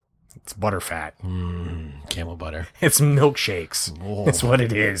It's butterfat. Camel butter. It's milkshakes. Oh. That's what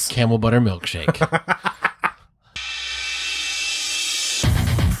it is. Camel butter milkshake.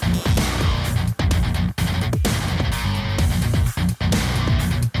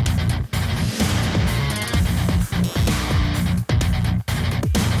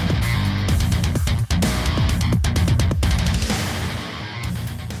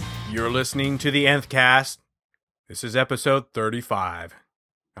 You're listening to the Nth Cast. This is episode 35.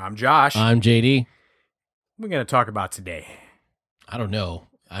 I'm Josh. I'm JD. We're going to talk about today. I don't know.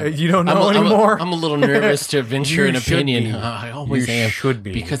 You don't know anymore? I'm a little nervous to venture an should opinion. be. I always You am. should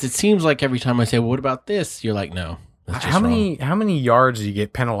be. Because it seems like every time I say, well, what about this? You're like, no. That's just How wrong. many yards do you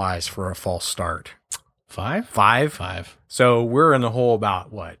get penalized for a false start? 5? 5? 5. So we're in the hole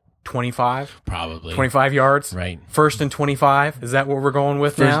about, what, 25? Probably. 25 yards? Right. First and 25? Is that what we're going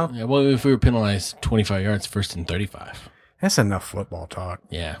with now? Yeah, well, if we were penalized 25 yards, first and 35. That's enough football talk.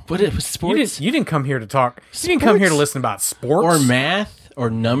 Yeah. But it was sports. You didn't come here to talk. You didn't come here to listen about sports. Or math or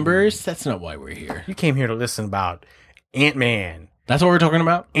numbers. That's not why we're here. You came here to listen about Ant-Man. That's what we're talking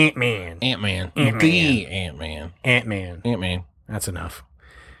about? Ant-Man. Ant-Man. Ant-Man. The Ant-Man. Ant-Man. Ant-Man. That's enough.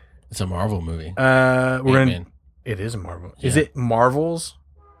 It's a Marvel movie. We're gonna. Ant-Man. It is a Marvel. Is Yeah. it Marvel's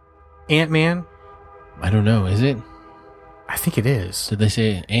Ant-Man? I don't know. Is it? I think it is. Did they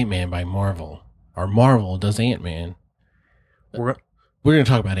say Ant-Man by Marvel? Or Marvel does Ant-Man? We're We're going to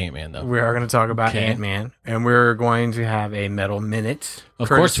talk about Ant-Man, though. we are going to talk about Okay. Ant-Man, and we're going to have a metal minute. Of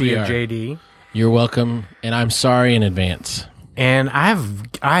course we courtesy are. of JD. You're welcome, and I'm sorry in advance. And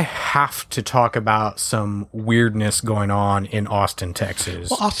I have to talk about some weirdness going on in Austin, Texas.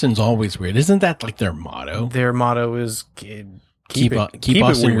 Well, Austin's always weird. Isn't that like their motto? Their motto is keep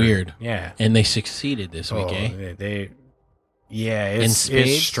Austin weird. Yeah. And they succeeded this week, eh? It's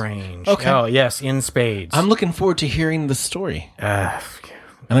spades? strange. Okay. Oh, yes, in spades. I'm looking forward to hearing the story. Uh,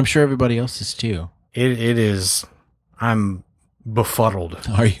 And I'm sure everybody else is too. it is. I'm befuddled.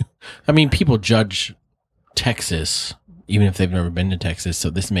 Are you? I mean, people judge Texas, even if they've never been to Texas, so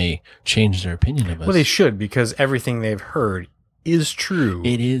this may change their opinion of us. Well, they should, because everything they've heard is true.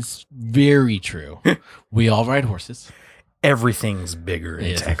 It is very true. We all ride horses. Everything's bigger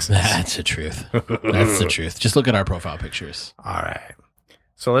in Yes, Texas. That's the truth. That's the truth. Just look at our profile pictures. All right.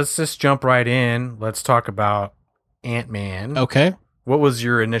 So let's just jump right in. Let's talk about Ant-Man. Okay. What was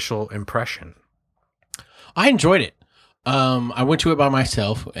your initial impression? I enjoyed it. I went to it by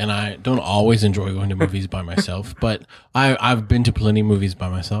myself, and I don't always enjoy going to movies by myself, but I've been to plenty of movies by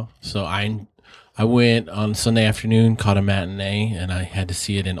myself. So I went on Sunday afternoon, caught a matinee, and I had to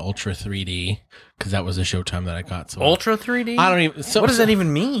see it in Ultra 3D because that was the showtime that I got. So Ultra 3D? I don't even. What does that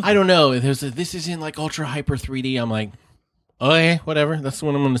even mean? I don't know. This is in like Ultra Hyper 3D. I'm like, okay, whatever. That's the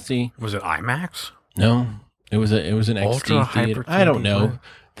one I'm going to see. Was it IMAX? No, it was an Ultra XD Hyper theater. I don't 3D, know. what?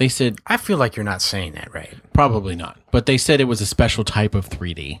 They said I feel like you're not saying that right. probably not, but they said it was a special type of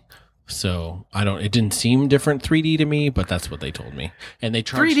 3D. So it didn't seem different 3D to me, but that's what they told me. And they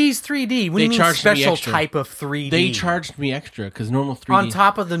charged 3D's 3D. What do They you mean charged me special extra. type of 3D? They charged me extra because normal 3D on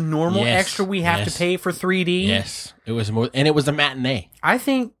top of the normal Yes, extra we have yes. to pay for 3D? Yes, it was more, and it was a matinee. I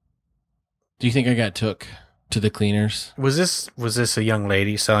think Do you think I got took to the cleaners? was this a young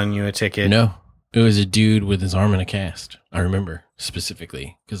lady selling you a ticket? No, it was a dude with his arm in a cast. I remember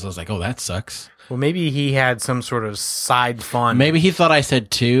specifically because I was like, "Oh, that sucks." Well, maybe he had some sort of side fund. Maybe he thought I said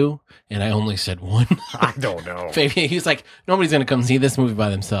 2, and I only said 1. I don't know. Maybe he's like, nobody's gonna come see this movie by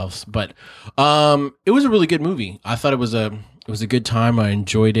themselves. But it was a really good movie. I thought it was a good time. I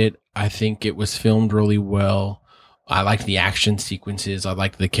enjoyed it. I think it was filmed really well. I liked the action sequences. I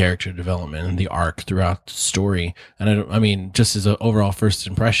liked the character development and the arc throughout the story. And I mean, just as an overall first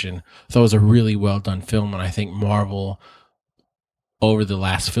impression, I thought it was a really well done film. And I think Marvel, over the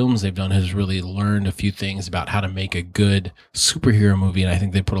last films they've done, has really learned a few things about how to make a good superhero movie. And I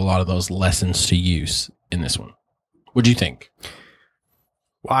think they put a lot of those lessons to use in this one. What do you think?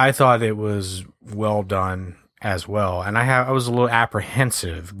 Well, I thought it was well done as well, and I was a little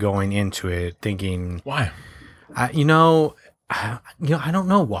apprehensive going into it, thinking, Why? I don't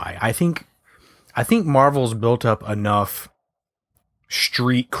know why. I think Marvel's built up enough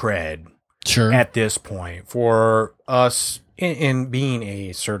street cred Sure. at this point for us in being a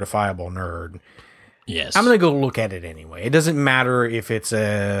certifiable nerd. Yes. I'm going to go look at it anyway. It doesn't matter if it's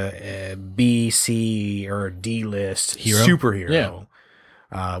a B, C, or a D list superhero,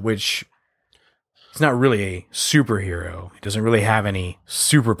 which it's not really a superhero. It doesn't really have any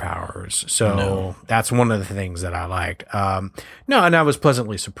superpowers. So that's one of the things that I liked. And I was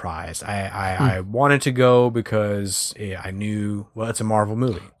pleasantly surprised. I wanted to go because I knew, well, it's a Marvel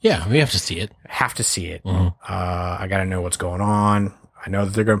movie. Yeah, we have to see it. Have to see it. Mhm. I got to know what's going on. I know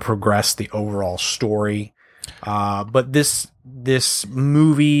that they're going to progress the overall story. But this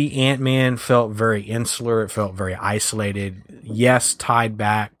movie, Ant-Man, felt very insular. It felt very isolated. Yes, tied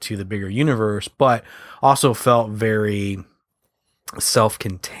back to the bigger universe, but also felt very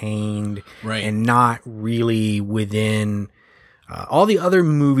self-contained and not really within. All the other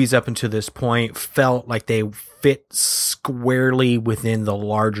movies up until this point felt like they fit squarely within the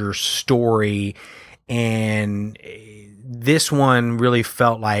larger story, and this one really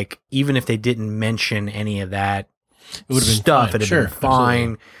felt like even if they didn't mention any of that stuff, it'd have been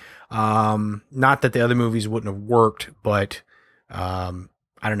fine. Not that the other movies wouldn't have worked, but I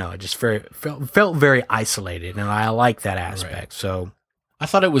don't know. It just felt very isolated, and I like that aspect. Right. So I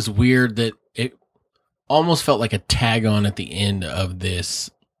thought it was weird that it almost felt like a tag on at the end of this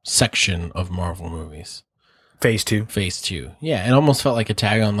section of Marvel movies. Phase 2. Yeah, it almost felt like a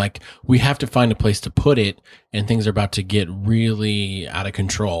tag on, like, we have to find a place to put it, and things are about to get really out of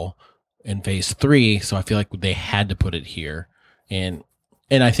control in Phase 3, so I feel like they had to put it here. And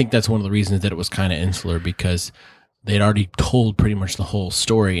I think that's one of the reasons that it was kind of insular, because they'd already told pretty much the whole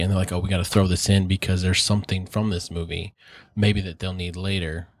story, and they're like, oh, we got to throw this in because there's something from this movie maybe that they'll need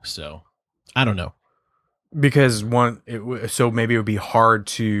later. So, I don't know. Because so maybe it would be hard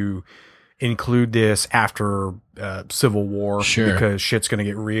to include this after Civil War, because shit's going to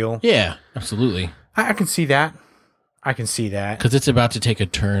get real. Yeah, absolutely. I can see that. Because it's about to take a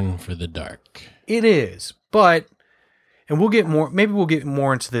turn for the dark. It is, but, and we'll get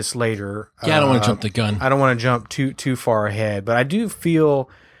more into this later. Yeah, I don't want to jump the gun. I don't want to jump too far ahead, but I do feel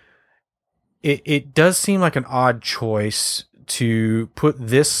it does seem like an odd choice to put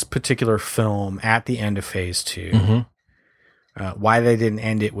this particular film at the end of Phase 2. Mm-hmm. Why they didn't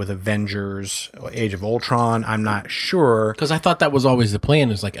end it with Avengers Age of Ultron, I'm not sure. Because I thought that was always the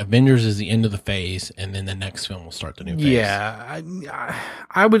plan. Is like Avengers is the end of the phase, and then the next film will start the new phase. Yeah,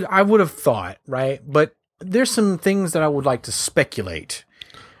 I would have thought, right? But there's some things that I would like to speculate.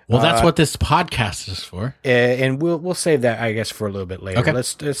 Well, that's what this podcast is for, and we'll save that, I guess, for a little bit later. Okay.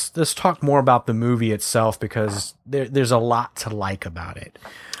 Let's talk more about the movie itself, because there's a lot to like about it.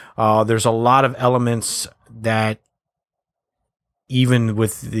 There's a lot of elements that, even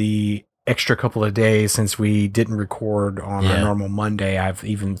with the extra couple of days since we didn't record on our normal Monday, I've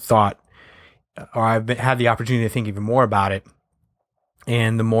even thought, or I've had the opportunity to think even more about it.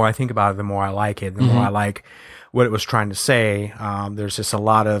 And the more I think about it, the more I like it. The more I like what it was trying to say. There's just a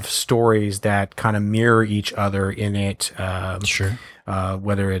lot of stories that kind of mirror each other in it.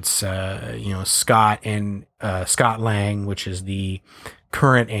 Whether it's Scott and Scott Lang, which is the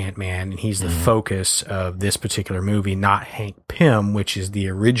current Ant-Man, and he's the focus of this particular movie, not Hank Pym, which is the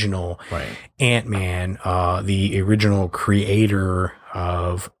original Ant-Man, the original creator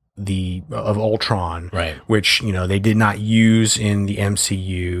of Ultron, which they did not use in the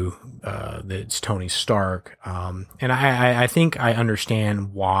MCU. That's Tony Stark, and I think I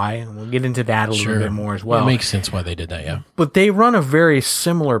understand why. We'll get into that a little bit more as well. It makes sense why they did that, yeah. But they run a very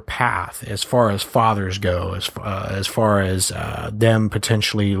similar path as far as fathers go, as far as them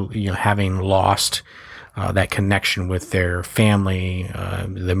potentially having lost that connection with their family,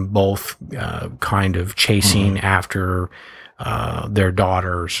 them both kind of chasing after their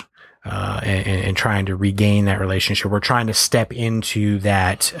daughters. And trying to regain that relationship. We're trying to step into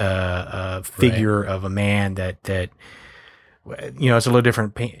that figure of a man that it's a little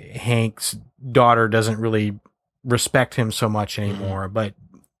different. Hank's daughter doesn't really respect him so much anymore. But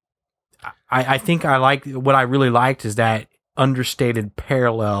I think what I really liked is that understated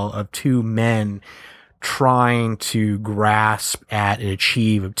parallel of two men trying to grasp at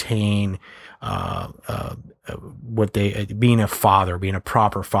and obtain what they being a father, being a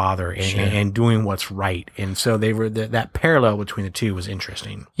proper father, and doing what's right. And so they were that parallel between the two was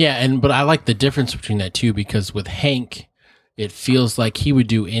interesting. Yeah, but I like the difference between that too, because with Hank, it feels like he would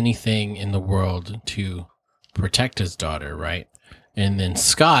do anything in the world to protect his daughter, right? And then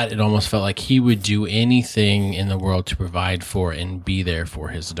Scott, it almost felt like he would do anything in the world to provide for and be there for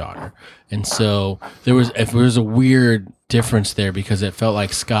his daughter. And so there was a weird difference there, because it felt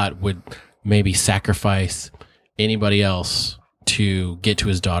like Scott would maybe sacrifice anybody else to get to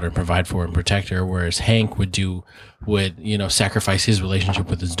his daughter and provide for her and protect her, whereas Hank would sacrifice his relationship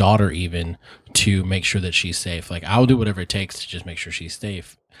with his daughter even to make sure that she's safe. Like, I'll do whatever it takes to just make sure she's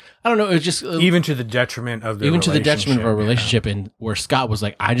safe. I don't know. It was just even to the detriment of our relationship, and where Scott was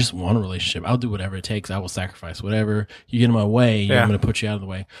like, I just want a relationship. I'll do whatever it takes. I will sacrifice whatever. You get in my way, I'm going to put you out of the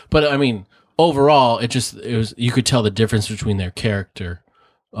way. But I mean, overall, it was you could tell the difference between their character,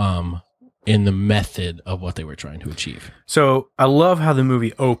 in the method of what they were trying to achieve. So I love how the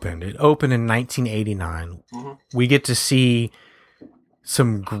movie opened. It opened in 1989. Mm-hmm. We get to see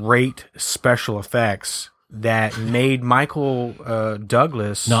some great special effects that made Michael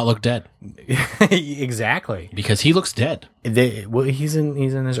Douglas not look dead. Exactly, because he looks dead. He's in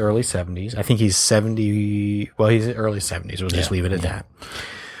his early 70s. I think he's 70. Well, he's in early 70s. We'll just leave it at that.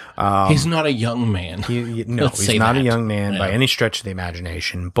 He's not a young man. He's not a young man by any stretch of the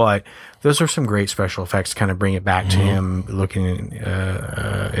imagination. But those are some great special effects to kind of bring it back to him looking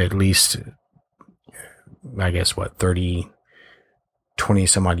at least, I guess, 20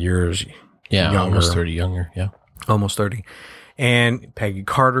 some odd years. Yeah, younger. Almost 30 younger. Yeah, almost 30. And Peggy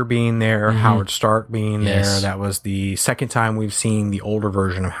Carter being there, Howard Stark being there. That was the second time we've seen the older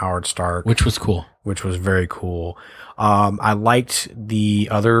version of Howard Stark, which was cool. Which was very cool. I liked the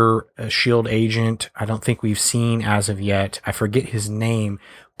other S.H.I.E.L.D. agent. I don't think we've seen as of yet. I forget his name,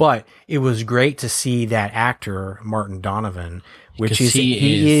 but it was great to see that actor, Martin Donovan, which is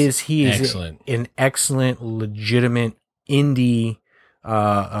he is excellent. An excellent, legitimate indie,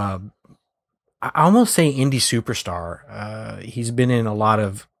 I almost say indie superstar. He's been in a lot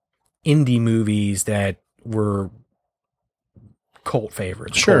of indie movies that were cult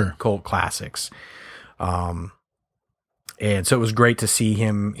favorites, cult classics. And so it was great to see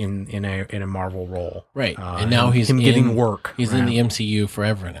him in a Marvel role, right? And now he's getting work. He's in the MCU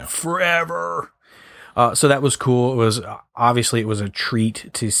forever now. Forever. So that was cool. It was obviously a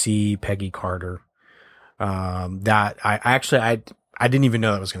treat to see Peggy Carter. That I didn't even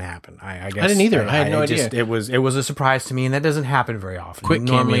know that was going to happen. I guess I didn't either. I had no idea. It was a surprise to me, and that doesn't happen very often.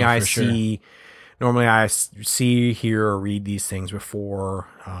 Normally I see, hear, or read these things before.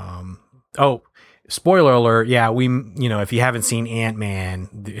 Spoiler alert! Yeah, if you haven't seen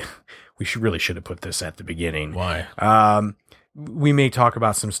Ant-Man, we really should have put this at the beginning. Why? We may talk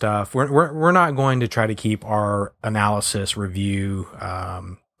about some stuff. We're not going to try to keep our analysis review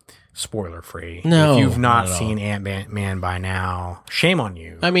spoiler free. No, if you've not seen Ant-Man by now, shame on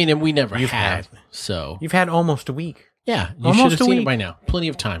you. I mean, and we never have. So you've had almost a week. Yeah, you should have seen it by now. Plenty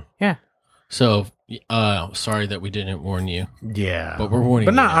of time. Yeah. So, sorry that we didn't warn you. Yeah, but we're warning.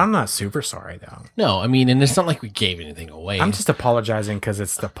 But you I'm not super sorry though. No, I mean, and it's not like we gave anything away. I'm just apologizing because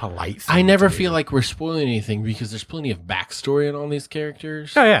it's the polite thing. I never feel like we're spoiling anything because there's plenty of backstory on all these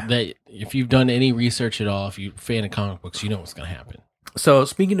characters. Oh yeah. That if you've done any research at all, if you're a fan of comic books, you know what's going to happen. So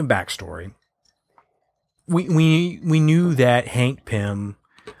speaking of backstory, we knew that Hank Pym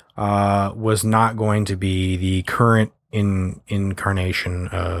was not going to be the current incarnation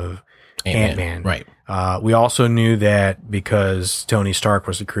of Ant-Man. Right. We also knew that because Tony Stark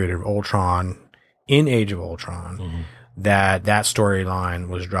was the creator of Ultron in Age of Ultron, that storyline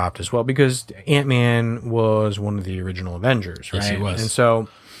was dropped as well because Ant-Man was one of the original Avengers, right? Yes, he was. And so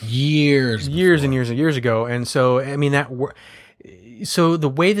years ago. And so, I mean, so the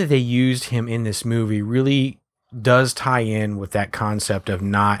way that they used him in this movie really does tie in with that concept of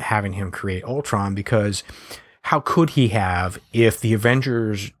not having him create Ultron, because how could he have if the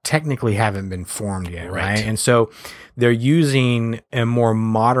Avengers technically haven't been formed yet, right? And so they're using a more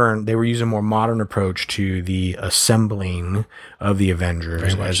modern approach to the assembling of the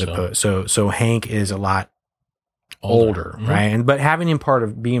Avengers as opposed. So Hank is a lot older, right? And but having him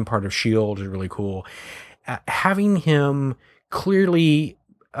being part of S.H.I.E.L.D. is really cool. Having him clearly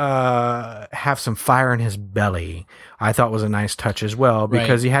have some fire in his belly, I thought was a nice touch as well,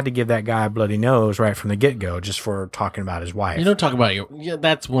 because he had to give that guy a bloody nose right from the get-go just for talking about his wife. You don't talk about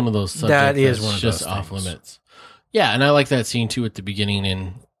that's one of those subjects that is one of just those off things. Limits. Yeah, and I like that scene too at the beginning,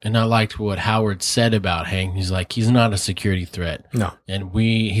 and I liked what Howard said about Hank. He's like, he's not a security threat. No. And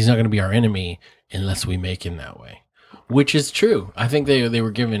he's not going to be our enemy unless we make him that way. Which is true. I think they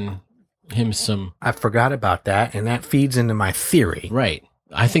were giving him some... I forgot about that, and that feeds into my theory. Right.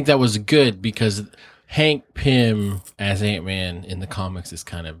 I think that was good because Hank Pym as Ant-Man in the comics is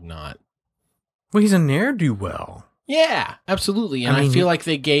kind of not... Well, he's a ne'er-do-well. Yeah, absolutely. And I feel like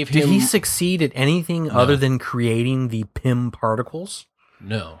they gave him... Did he succeed at anything other than creating the Pym particles?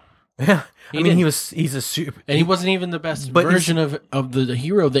 No. Yeah. He's a super... And he wasn't even the best version of the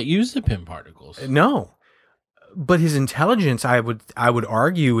hero that used the Pym particles. No. But his intelligence, I would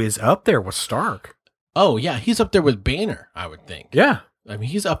argue, is up there with Stark. Oh, yeah. He's up there with Banner, I would think. Yeah. I mean,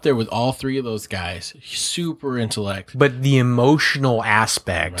 he's up there with all three of those guys. Super intellect. But the emotional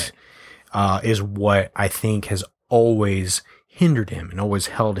aspect is what I think has always hindered him and always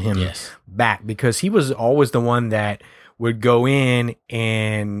held him back, because he was always the one that would go in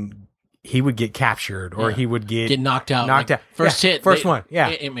and he would get captured or he would get knocked out. First hit. First one.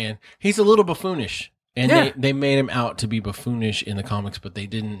 Yeah. Man, he's a little buffoonish. And they made him out to be buffoonish in the comics, but they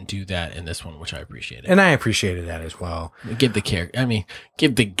didn't do that in this one, which I appreciated. And I appreciated that as well. Give the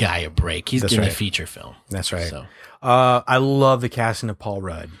guy a break. He's getting a feature film. That's right. So. I love the casting of Paul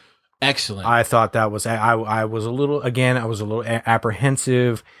Rudd. Excellent. I thought that was, I was a little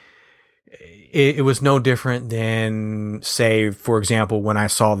apprehensive. It was no different than, say, for example, when I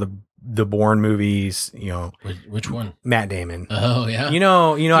saw the Bourne movies, which one? Matt Damon. Oh yeah. I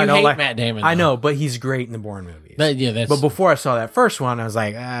don't hate like Matt Damon. I know, but he's great in the Bourne movies. But before I saw that first one, I was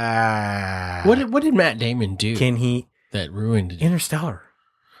like, What did Matt Damon do? That ruined it? Interstellar.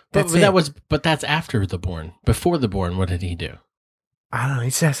 But that's after the Bourne. Before the Bourne, what did he do? I don't know. He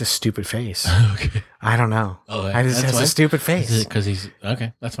just has a stupid face. Okay. I don't know. Oh, I just has a stupid face. Because he's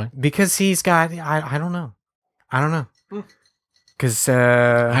okay. That's fine. Because he's got. I don't know. Because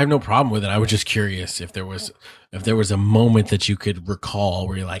I have no problem with it. I was just curious if there was a moment that you could recall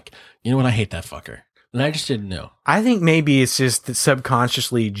where you're like, you know what, I hate that fucker, and I just didn't know. I think maybe it's just that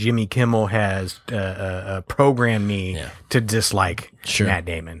subconsciously Jimmy Kimmel has programmed me to dislike Matt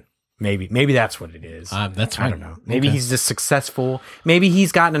Damon. Maybe that's what it is. That's fine. I don't know. Maybe he's just successful. Maybe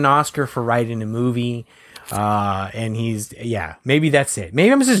he's gotten an Oscar for writing a movie, and maybe that's it.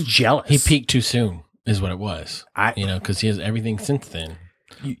 Maybe I'm just jealous. He peaked too soon. Is what it was, because he has everything since then.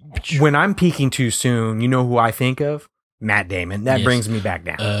 When I'm peaking too soon, you know who I think of? Matt Damon. That brings me back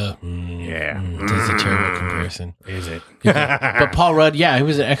down. That's a terrible comparison. Is it? But Paul Rudd, he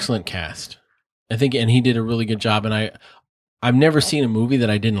was an excellent cast. I think, and he did a really good job. And I've never seen a movie that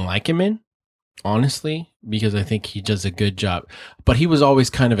I didn't like him in, honestly, because I think he does a good job. But he was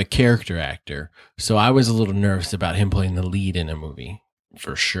always kind of a character actor, so I was a little nervous about him playing the lead in a movie,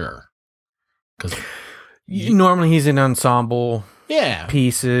 for sure. Because normally he's in ensemble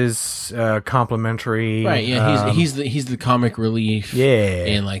pieces, complimentary. Right, yeah, he's the comic relief. Yeah.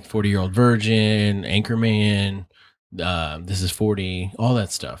 And like 40-Year-Old Virgin, Anchorman, This Is 40, all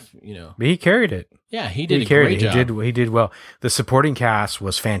that stuff, But he carried it. Yeah, he did a great job. He did well. The supporting cast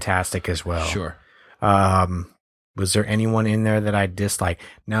was fantastic as well. Sure. Was there anyone in there that I disliked?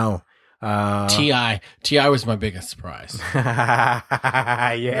 No. T.I. was my biggest surprise. Yes.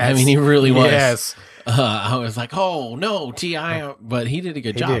 I mean, he really was. Yes. I was like, oh no, T.I. But he did a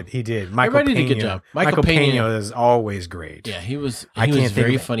good job. He did. Everybody did a good job. Michael Pena is always great. Yeah, he was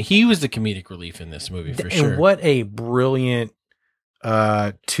very funny. He was the comedic relief in this movie for sure. And what a brilliant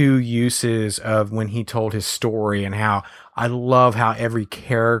two uses of when he told his story, and how I love how every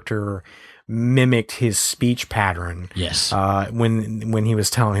character mimicked his speech pattern. Yes. When he was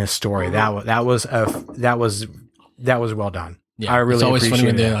telling his story, that was well done. Yeah, I really it's always funny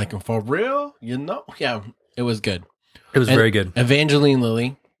when that. they're like, for real, Yeah, it was good. It was very good. Evangeline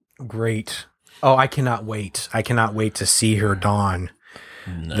Lilly, great. Oh, I cannot wait. I cannot wait to see her don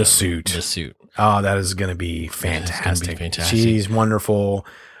the suit. The suit. Oh, that is going to be fantastic. She's wonderful.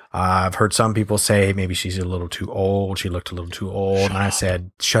 I've heard some people say maybe she's a little too old. She looked a little too old. And I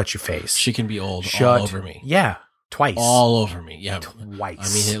said, shut your face. She can be old all over me. Yeah. Twice. All over me. Yeah. Twice.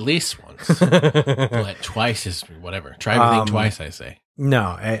 I mean, at least once. But twice is whatever. Try everything twice, I say.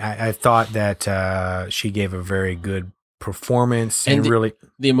 No, I thought that she gave a very good performance. And really.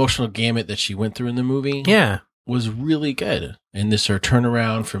 The emotional gamut that she went through in the movie was really good. And her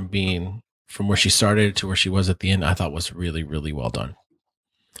turnaround from where she started to where she was at the end, I thought was really, really well done.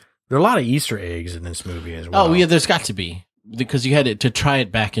 There are a lot of Easter eggs in this movie as well. Oh, yeah, there's got to be. Because you had to try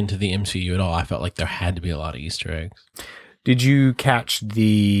it back into the MCU at all. I felt like there had to be a lot of Easter eggs. Did you catch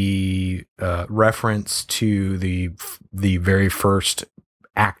the reference to the very first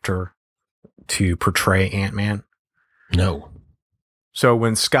actor to portray Ant-Man? No. So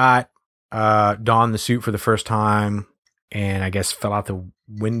when Scott donned the suit for the first time and I guess fell out the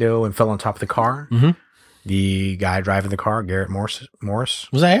window and fell on top of the car, the guy driving the car, Garrett Morris.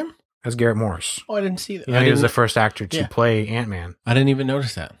 Was that him? That's Garrett Morris. Oh, I didn't see that. He was the first actor to play Ant-Man. I didn't even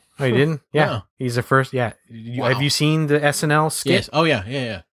notice that. Oh, you didn't? Yeah. No. He's the first. Yeah. Wow. Have you seen the SNL skit? Yes. Oh,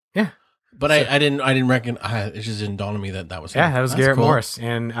 yeah. But so, I didn't recognize. It just didn't dawn on me that was him. Yeah, that was Garrett Morris.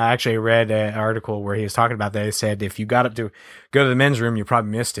 And I actually read an article where he was talking about that. He said, if you got up to go to the men's room, you probably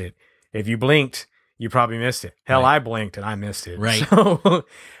missed it. If you blinked, you probably missed it. Hell, I blinked and I missed it. Right. So,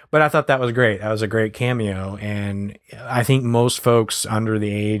 but I thought that was great. That was a great cameo. And I think most folks under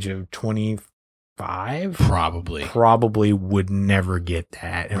the age of 25 probably would never get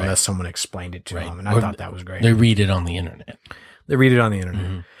that unless someone explained it to them. And I thought that was great. They read it on the internet.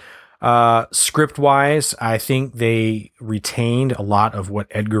 Script wise, I think they retained a lot of what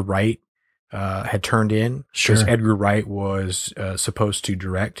Edgar Wright had turned in. Sure. Because Edgar Wright was supposed to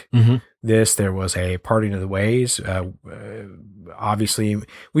direct this. There was a parting of the ways. Obviously,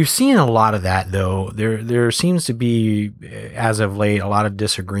 we've seen a lot of that, though. There seems to be, as of late, a lot of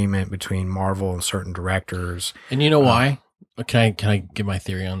disagreement between Marvel and certain directors. And you know why? Can I give my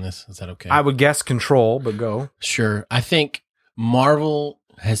theory on this? Is that okay? I would guess Control, but go. Sure. I think Marvel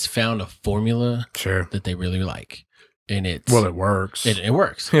has found a formula Sure. that they really like. And it works. It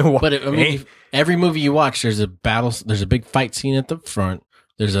works. But every movie you watch, there's a battle, there's a big fight scene at the front,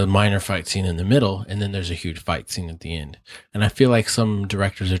 there's a minor fight scene in the middle, and then there's a huge fight scene at the end. And I feel like some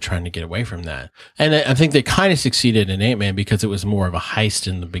directors are trying to get away from that. And I think they kind of succeeded in Ant-Man because it was more of a heist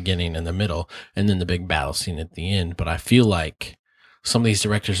in the beginning and the middle, and then the big battle scene at the end. But I feel like some of these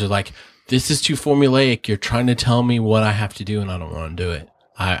directors are like, this is too formulaic. You're trying to tell me what I have to do, and I don't want to do it.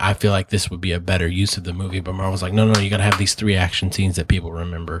 I feel like this would be a better use of the movie, but Marvel's like, no, you got to have these 3 action scenes that people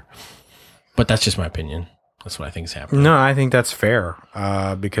remember. But that's just my opinion. That's what I think is happening. No, I think that's fair,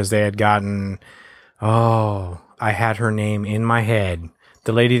 because they had gotten, I had her name in my head.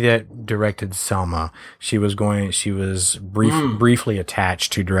 The lady that directed Selma, she was briefly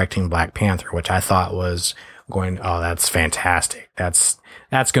attached to directing Black Panther, which I thought was going, that's fantastic. That's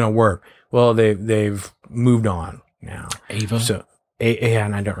going to work. Well, they've moved on now. Ava? So,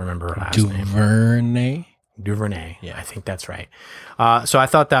 and I don't remember her last name. DuVernay. Yeah, I think that's right. So I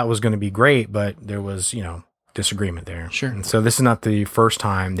thought that was going to be great, but there was, disagreement there. Sure. And so this is not the first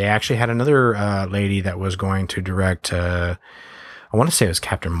time. They actually had another lady that was going to direct, I want to say it was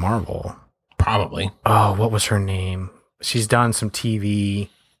Captain Marvel. Probably. Oh, what was her name? She's done some TV.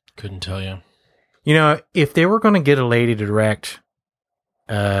 Couldn't tell you. If they were going to get a lady to direct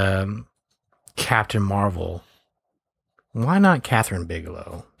Captain Marvel, why not Catherine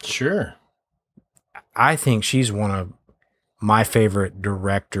Bigelow? Sure. I think she's one of my favorite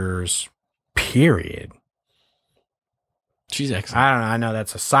directors, period. She's excellent. I don't know. I know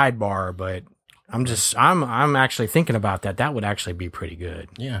that's a sidebar, but I'm actually thinking about that. That would actually be pretty good.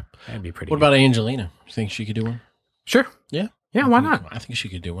 Yeah. That'd be pretty good. What about Angelina? You think she could do one? Sure. Yeah. Yeah, why not? I think she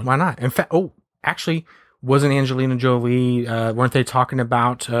could do one. Why not? In fact, actually, wasn't Angelina Jolie, weren't they talking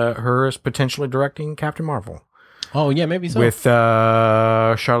about her as potentially directing Captain Marvel? Oh, yeah, maybe so. With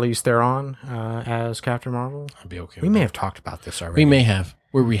Charlize Theron as Captain Marvel? I'd be okay with We may have talked about this already. We may have.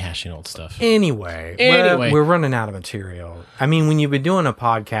 We're rehashing old stuff. Anyway, we're running out of material. I mean, when you've been doing a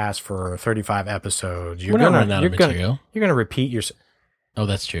podcast for 35 episodes, you're going to repeat yourself. Oh,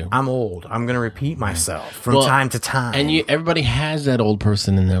 that's true. I'm old. I'm going to repeat myself from time to time. And everybody has that old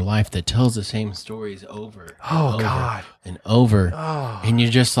person in their life that tells the same stories over God. And over. Oh. And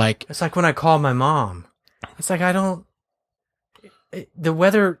you're just like... It's like when I call my mom. It's like the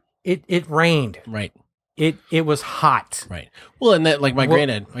weather, it rained. Right. It was hot. Right. Well, and that, like my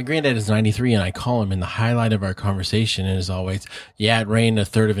granddad is 93, and I call him, and the highlight of our conversation is always, it rained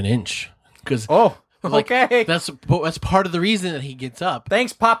 1/3 of an inch. Because okay. That's part of the reason that he gets up.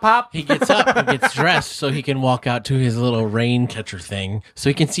 Thanks, Pop. He gets up and gets dressed so he can walk out to his little rain catcher thing, so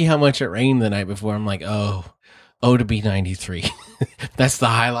he can see how much it rained the night before. I'm like, to be 93. That's the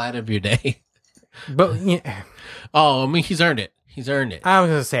highlight of your day. But I mean, he's earned it. I was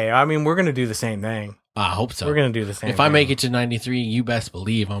gonna say, we're gonna do the same thing. I hope so. We're gonna do the same. If I make it to 93, you best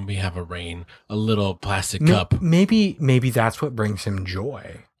believe I'm gonna have a little plastic cup. Maybe that's what brings him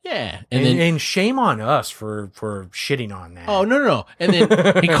joy. Yeah, and shame on us for shitting on that. Oh no! And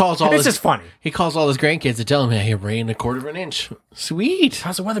then he calls all. This is funny. He calls all his grandkids to tell him, "Hey, it rained 1/4 of an inch. Sweet.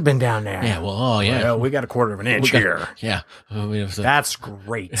 How's the weather been down there?" Yeah. Well, we got 1/4 of an inch here. Yeah. That's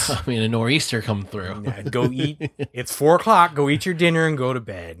great. A nor'easter come through. Yeah, go eat. It's 4:00. Go eat your dinner and go to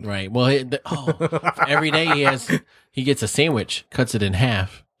bed. Right. Well, every day he gets a sandwich, cuts it in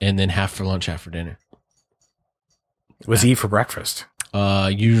half, and then half for lunch, half for dinner. What's he eat for breakfast?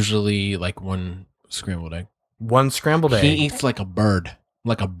 Usually like one scrambled egg. One scrambled egg. He eats like a bird.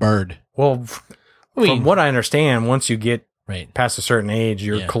 Well, from what I understand, once you get past a certain age,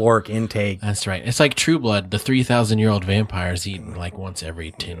 your caloric intake. That's right. It's like True Blood. The 3,000-year-old vampires eating like once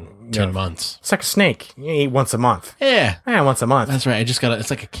every 10 months. It's like a snake. You eat once a month. Yeah. Once a month. That's right.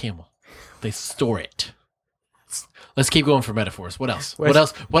 It's like a camel. They store it. Let's keep going for metaphors. What else? What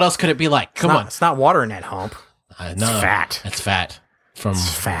else could it be like? Come on. It's not water in that hump. It's fat. It's fat.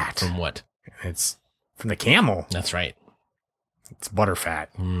 It's fat. From what? It's from the camel. That's right. It's butter fat.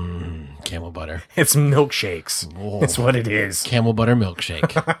 Camel butter. It's milkshakes. Whoa. That's what it is. Camel butter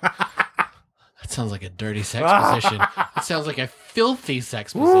milkshake. That sounds like a dirty sex position. It sounds like a filthy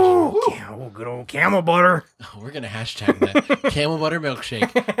sex position. Ooh, good old camel butter. Oh, we're going to hashtag that. Camel butter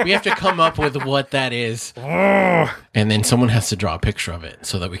milkshake. We have to come up with what that is. And then someone has to draw a picture of it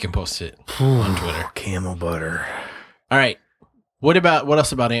so that we can post it on Twitter. Camel butter. All right. What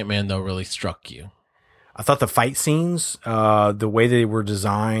else about Ant-Man though really struck you? I thought the fight scenes, the way they were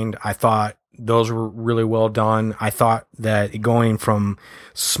designed, I thought those were really well done. I thought that going from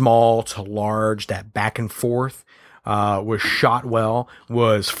small to large, that back and forth, was shot well,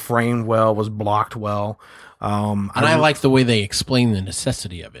 was framed well, was blocked well. And I like the way they explain the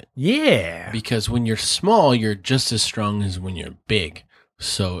necessity of it. Yeah. Because when you're small, you're just as strong as when you're big.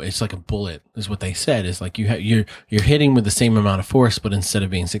 So it's like a bullet, is what they said. It's like you're hitting with the same amount of force, but instead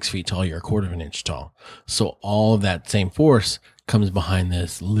of being 6 feet tall, you're a quarter of an inch tall. So all of that same force comes behind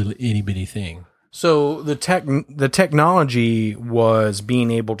this little itty bitty thing. So the technology was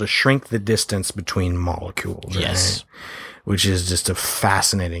being able to shrink the distance between molecules. Yes. Right? Which is just a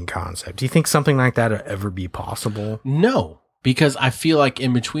fascinating concept. Do you think something like that would ever be possible? No, because I feel like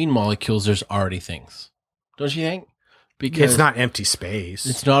in between molecules, there's already things. Don't you think? Because it's not empty space.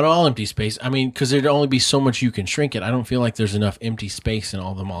 It's not all empty space. I mean, because there'd only be so much you can shrink it. I don't feel like there's enough empty space in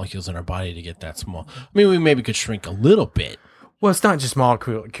all the molecules in our body to get that small. I mean, we maybe could shrink a little bit. Well, it's not just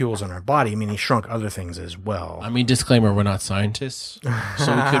molecules in our body. I mean, he shrunk other things as well. I mean, disclaimer: we're not scientists,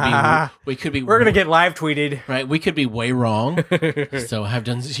 so we could be. We're gonna get live tweeted, right? We could be way wrong. So I've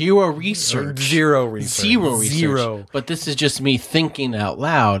done zero research. But this is just me thinking out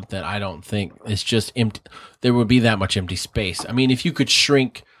loud that I don't think it's just empty. There would be that much empty space. I mean, if you could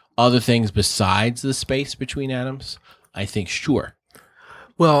shrink other things besides the space between atoms, I think sure.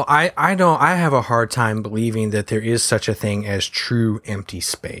 Well, I have a hard time believing that there is such a thing as true empty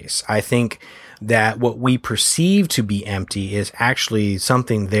space. I think that what we perceive to be empty is actually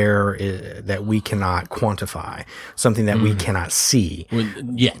something there that we cannot quantify, something that we cannot see.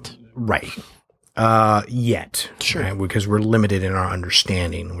 Yet. Right. Yet. Sure. Right? Because we're limited in our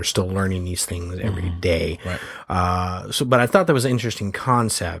understanding. We're still learning these things every day. Right. But I thought that was an interesting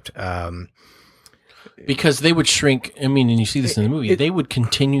concept. Because they would shrink. I mean, and you see this in the movie. They would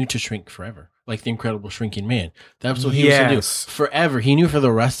continue to shrink forever, like the Incredible Shrinking Man. That's what he was going to do forever. He knew for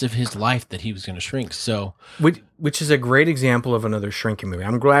the rest of his life that he was going to shrink. So, which is a great example of another shrinking movie.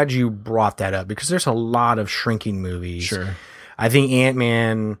 I'm glad you brought that up because there's a lot of shrinking movies. Sure. I think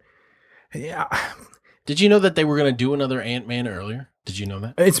Ant-Man. Yeah. Did you know that they were going to do another Ant-Man earlier? Did you know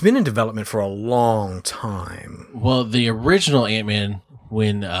that? It's been in development for a long time. Well, the original Ant-Man,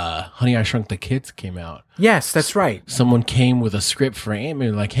 when Honey, I Shrunk the Kids came out. Yes, that's right. Someone came with a script for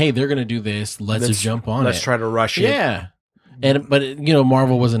Ant-Man, like, hey, they're going to do this. Let's jump on Let's try to rush it. Yeah. But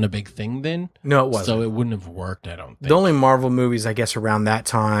Marvel wasn't a big thing then. No, it wasn't. So it wouldn't have worked, I don't think. The only Marvel movies, I guess, around that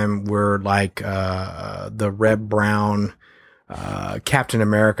time were like the Red Brown, Captain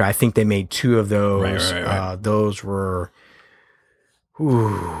America. I think they made 2 of those. Right. Those were...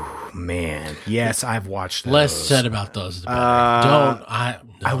 Ooh, man. Yes, I've watched those. Less said about those. I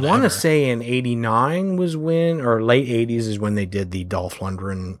want to say in 89 was when, or late 80s is when they did the Dolph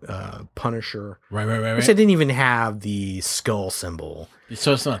Lundgren Punisher. Right. Which they didn't even have the skull symbol.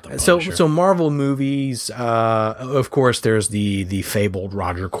 So it's not the Punisher. So Marvel movies, of course, there's the fabled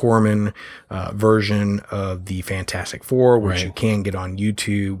Roger Corman version of the Fantastic Four, which you can get on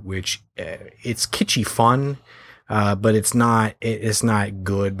YouTube, which it's kitschy fun. But it's not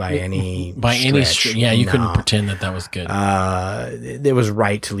good by any stretch. Yeah, you couldn't pretend that was good. It was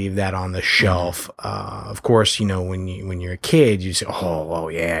right to leave that on the shelf. Of course, when you're a kid, you say, oh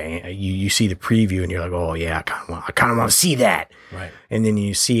yeah, you see the preview and you're like, oh yeah, I kind of want to see that. Right. And then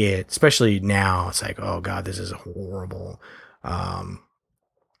you see it, especially now, it's like, oh God, this is horrible.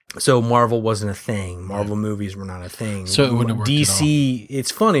 So Marvel wasn't a thing. Marvel movies were not a thing. So it wouldn't have worked DC, it's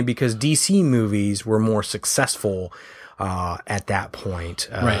funny because DC movies were more successful at that point.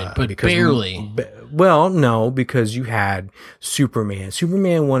 Right, but barely. Well, no, because you had Superman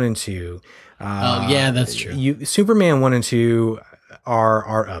 1 and 2. Yeah, that's true. Superman 1 and 2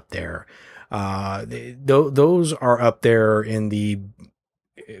 are up there. Those are up there in the...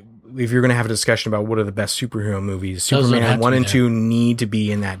 If you're going to have a discussion about what are the best superhero movies, Superman 1 and 2 need to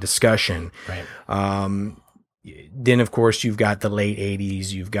be in that discussion. Right. Then, of course, you've got the late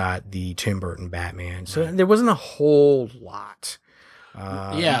 80s. You've got the Tim Burton Batman. So there wasn't a whole lot.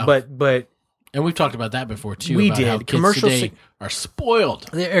 But and we've talked about that before, too. We about did. How kids today are spoiled.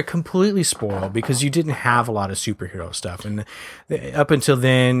 They're completely spoiled because you didn't have a lot of superhero stuff. And up until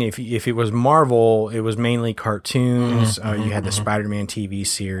then, if it was Marvel, it was mainly cartoons. You had the Spider-Man TV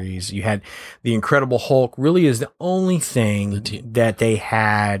series. You had the Incredible Hulk really is the only thing that they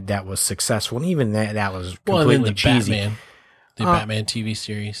had that was successful. And even that was completely cheesy. The Batman TV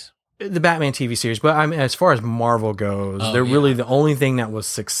series. The Batman TV series. But I mean, as far as Marvel goes, they're really the only thing that was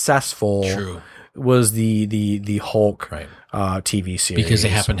successful. True. was the Hulk Right. TV series. Because they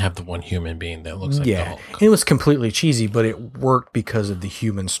happen to have the one human being that looks like the Hulk. It was completely cheesy, but it worked because of the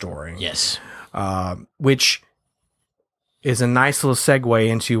human story. Yes. Which is a nice little segue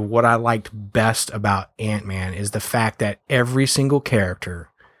into what I liked best about Ant-Man is the fact that every single character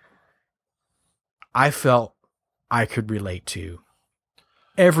I felt I could relate to.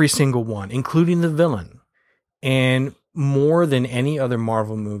 Every single one, including the villain. And more than any other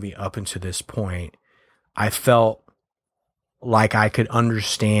Marvel movie up until this point, I felt like I could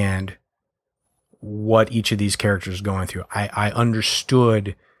understand what each of these characters is going through. I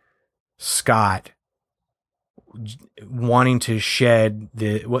understood Scott wanting to shed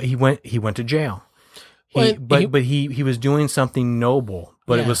he went to jail. But he was doing something noble,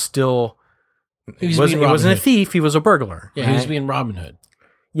 but it was still it wasn't a thief, he was a burglar. Yeah, right? He was being Robin Hood.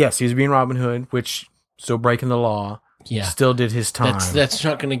 Yes, he was being Robin Hood, which still breaking the law. Yeah. Still did his time. That's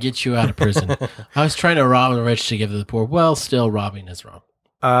not going to get you out of prison. I was trying to rob the rich to give to the poor. Well, still robbing is wrong.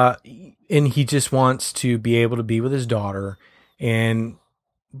 And he just wants to be able to be with his daughter,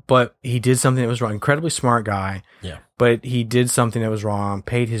 but he did something that was wrong. Incredibly smart guy. Yeah. But he did something that was wrong,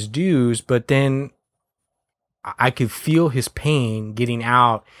 paid his dues, but then I could feel his pain getting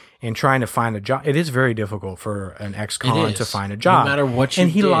out and trying to find a job. It is very difficult for an ex-con to find a job. No matter what you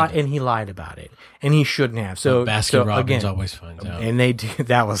did. And he lied about it. And he shouldn't have. So Baskin-Robbins always finds out. And they do.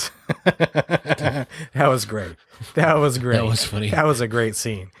 That was that was great. That was great. That was funny. That was a great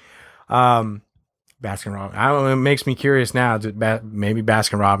scene. Baskin-Robbins. I don't know, it makes me curious now. Maybe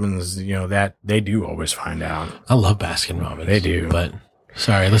Baskin-Robbins, that they do always find out. I love Baskin-Robbins. They do. But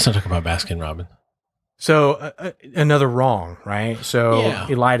sorry, let's not talk about Baskin-Robbins. So another wrong, right? So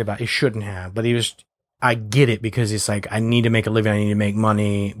he lied about it. He shouldn't have, but I get it because it's like, I need to make a living. I need to make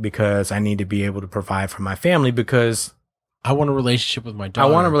money because I need to be able to provide for my family because I want a relationship with my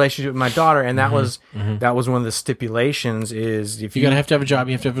daughter. And that was one of the stipulations is if you gotta have to have a job,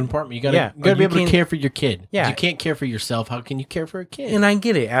 you have to have an apartment, you gotta be able to care for your kid. Yeah. If you can't care for yourself, how can you care for a kid? And I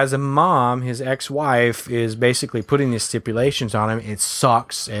get it. As a mom, his ex-wife is basically putting these stipulations on him. It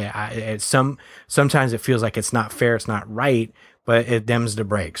sucks. Sometimes it feels like it's not fair, it's not right, but it dems the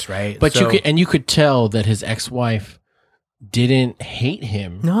brakes, right? But you could tell that his ex-wife didn't hate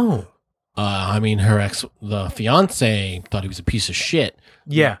him. No. I mean, the fiance thought he was a piece of shit.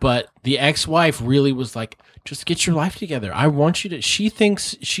 Yeah. But the ex-wife really was like, just get your life together. I want you to, she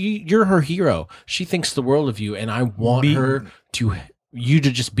thinks you're her hero. She thinks the world of you. And I want you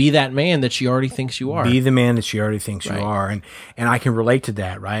to just be that man that she already thinks you are. Be the man that she already thinks you are. And I can relate to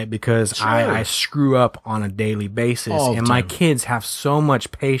that, right? Because I screw up on a daily basis and my kids have so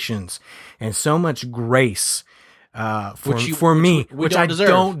much patience and so much grace for me, which I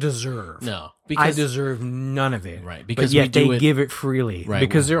don't deserve. No, because I deserve none of it. Right, because but yet they give it freely, right?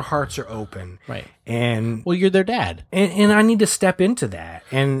 Because their hearts are open, right? And you're their dad, and I need to step into that,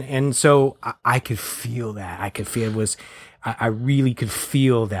 and so I could feel that. I could feel it was. I really could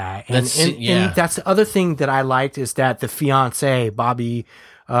feel that, and that's the other thing that I liked is that the fiance Bobby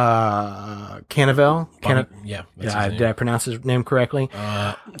Cannavale. Did I pronounce his name correctly?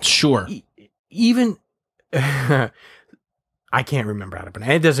 Sure. Even I can't remember how to pronounce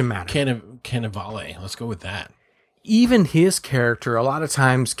it. It doesn't matter. Cannavale. Let's go with that. Even his character a lot of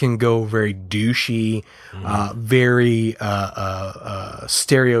times can go very douchey, very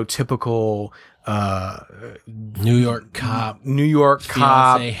stereotypical New York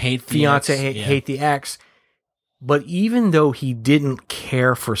cop, hate the ex. But even though he didn't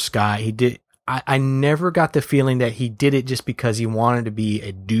care for Scott, I never got the feeling that he did it just because he wanted to be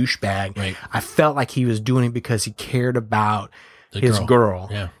a douchebag. Right. I felt like he was doing it because he cared about his girl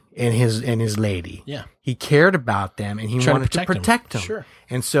and his lady. Yeah. He cared about them and he wanted to protect them. Sure.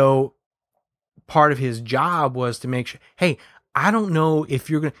 And so part of his job was to make sure, hey, I don't know if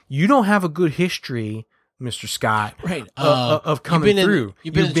you don't have a good history, Mr. Scott, right? Of coming through.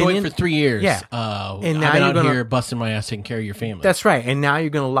 You've been in joint for 3 years. Yeah. And now I've been out here busting my ass taking care of your family. That's right. And now you're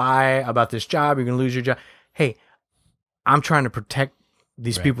going to lie about this job. You're going to lose your job. Hey, I'm trying to protect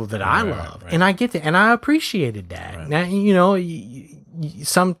these people that I love. Right. And I get that. And I appreciated that. Right. Now,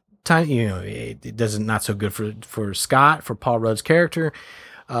 sometimes, it doesn't not so good for Scott, for Paul Rudd's character.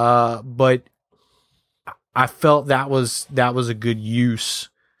 But I felt that was a good use.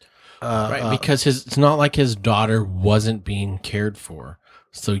 Right, because it's not like his daughter wasn't being cared for.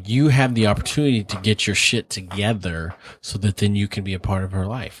 So you have the opportunity to get your shit together so that then you can be a part of her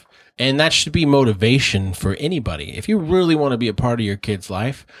life. And that should be motivation for anybody. If you really want to be a part of your kid's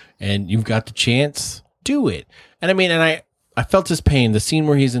life and you've got the chance, do it. And I mean, I I felt his pain. The scene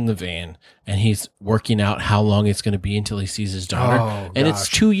where he's in the van and he's working out how long it's going to be until he sees his daughter. And it's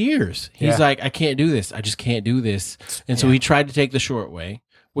 2 years. He's like, I can't do this. I just can't do this. And so he tried to take the short way,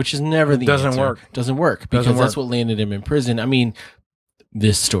 which is never the answer. Doesn't work because that's what landed him in prison. I mean,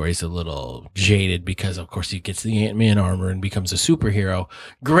 this story's a little jaded because, of course, he gets the Ant-Man armor and becomes a superhero.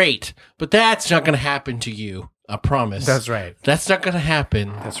 Great. But that's not going to happen to you. I promise. That's right. That's not going to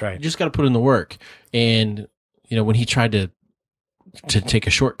happen. That's right. You just got to put in the work. And, when he tried to take a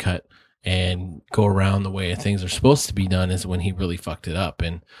shortcut and go around the way things are supposed to be done is when he really fucked it up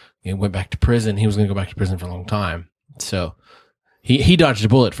and went back to prison. He was going to go back to prison for a long time. So he dodged a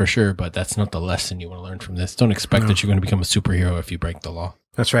bullet for sure, but that's not the lesson you want to learn from this. Don't expect that you're going to become a superhero if you break the law.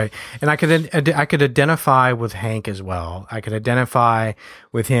 That's right. And I could identify with Hank as well. I could identify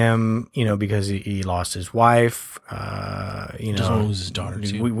with him, because he lost his wife. Doesn't lose his daughter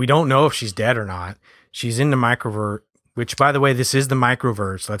too. We don't know if she's dead or not. She's in the microverse, which, by the way, this is the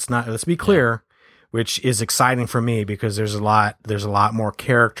microverse. Let's be clear, which is exciting for me because there's a lot more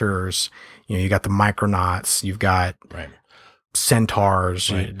characters. You got the Micronauts, you've got Centaurs,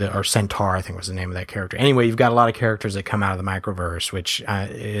 or Centaur, I think was the name of that character. Anyway, you've got a lot of characters that come out of the microverse, which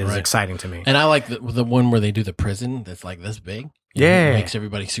is exciting to me. And I like the one where they do the prison that's like this big. It makes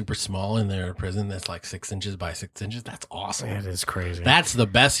everybody super small in their prison that's like 6 inches by 6 inches. That's awesome. It is crazy. That's the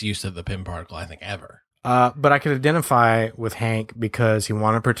best use of the Pym particle, I think, ever. But I could identify with Hank because he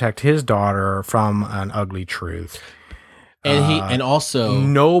wanted to protect his daughter from an ugly truth. And and also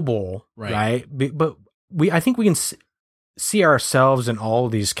noble, right? But I think we can see ourselves in all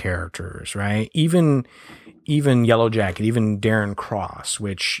of these characters, right? Even Yellow Jacket, even Darren Cross,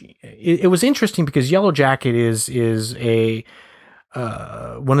 which it was interesting because Yellow Jacket is a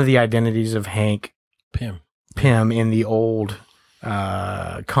one of the identities of Hank Pym in the old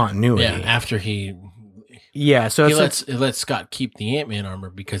continuity. Yeah, after so he lets Scott keep the Ant-Man armor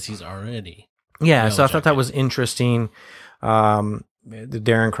because he's already so I thought that was interesting. The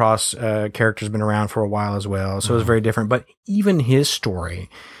Darren Cross character's been around for a while as well, so it was very different. But even his story,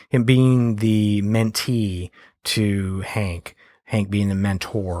 him being the mentee to Hank being the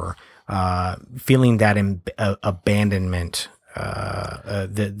mentor, feeling that abandonment,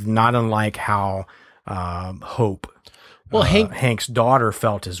 not unlike how Hope, Hank's daughter,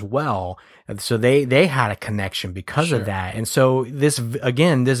 felt as well. So they had a connection because of that. And so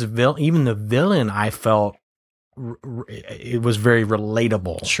even the villain, I felt it was very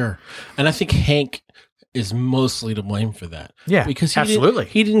relatable. Sure. And I think Hank is mostly to blame for that. Yeah, because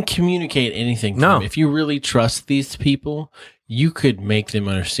he didn't communicate anything to them. If you really trust these people, you could make them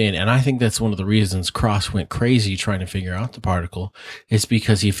understand. And I think that's one of the reasons Cross went crazy trying to figure out the particle, is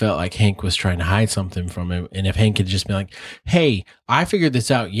because he felt like Hank was trying to hide something from him. And if Hank had just been like, hey, I figured this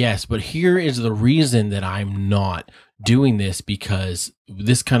out, yes, but here is the reason that I'm not doing this, because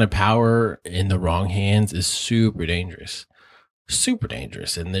this kind of power in the wrong hands is super dangerous. Super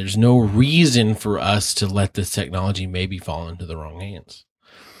dangerous. And there's no reason for us to let this technology maybe fall into the wrong hands.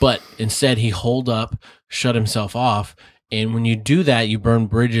 But instead, he holed up, shut himself off. And when you do that, you burn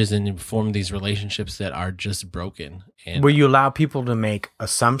bridges and you form these relationships that are just broken. And where you allow people to make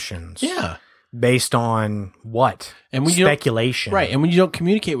assumptions. Yeah. Based on what? And when speculation. Right. And when you don't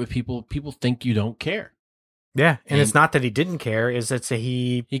communicate with people, people think you don't care. Yeah. And it's not that he didn't care, is that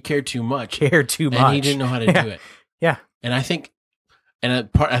he cared too much. And he didn't know how to do it. Yeah. And I think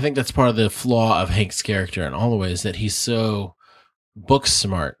that's part of the flaw of Hank's character in all the ways, that he's so book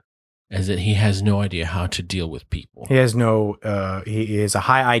smart, is that he has no idea how to deal with people. He has he is a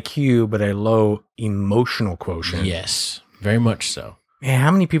high IQ, but a low emotional quotient. Yes, very much so. Man,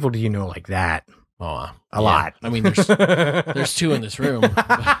 how many people do you know like that? Oh, a lot. I mean, there's two in this room.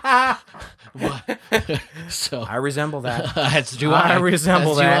 So I resemble that. I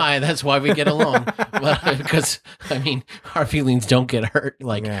resemble that. That's why we get along. Because I mean, our feelings don't get hurt.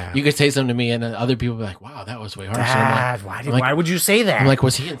 Like you could say something to me, and other people be like, "Wow, that was way harsh." Dad, why would you say that? I'm like,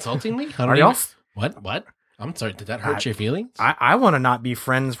 was he insulting me? Are y'all? What? I'm sorry. Did that hurt your feelings? I want to not be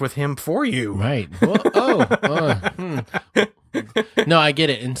friends with him for you. Right. No, I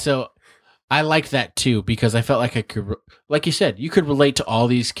get it, and so I liked that too, because I felt like I could, like you said, you could relate to all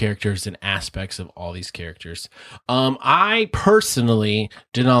these characters and aspects of all these characters. I personally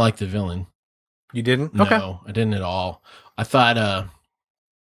did not like the villain. You didn't? No, okay. I didn't at all. I thought,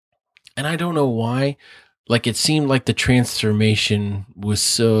 and I don't know why, like it seemed like the transformation was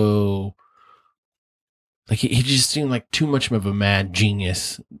so, like he just seemed like too much of a mad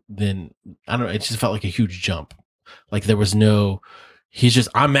genius. Then I don't know. It just felt like a huge jump. Like there was no. He's just,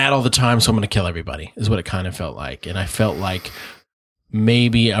 I'm mad all the time, so I'm going to kill everybody, is what it kind of felt like. And I felt like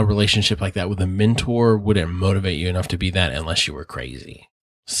maybe a relationship like that with a mentor wouldn't motivate you enough to be that unless you were crazy.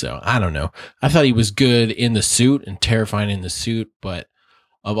 So I don't know. I thought he was good in the suit and terrifying in the suit, but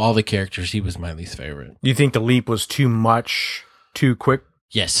of all the characters, he was my least favorite. You think the leap was too much, too quick?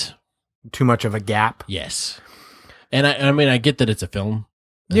 Yes. Too much of a gap? Yes. And I mean, I get that it's a film.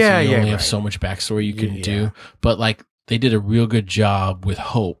 Yeah, so you only right. have so much backstory you can do, but like they did a real good job with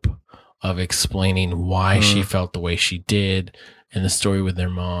Hope of explaining why she felt the way she did and the story with their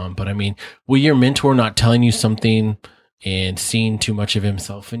mom. But I mean, will your mentor not telling you something and seeing too much of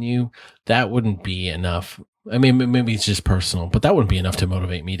himself in you, that wouldn't be enough. I mean, maybe it's just personal, but that wouldn't be enough to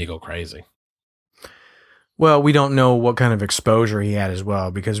motivate me to go crazy. Well, we don't know what kind of exposure he had as well,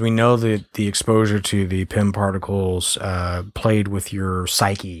 because we know that the exposure to the PEM particles played with your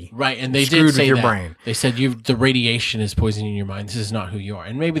psyche. Right, and they screwed did say with your that. brain. They said the radiation is poisoning your mind. This is not who you are.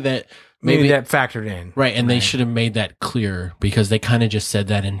 And maybe that factored in. Right, and they should have made that clear, because they kind of just said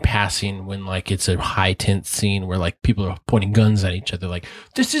that in passing when like it's a high tense scene where like people are pointing guns at each other like,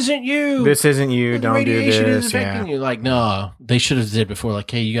 this isn't you. This isn't you. Don't do radiation is this. affecting you. Like, no, they should have said before,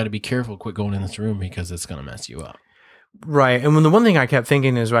 like, hey, you got to be careful. Quit going in this room because it's going to mess you up. Right. And when the one thing I kept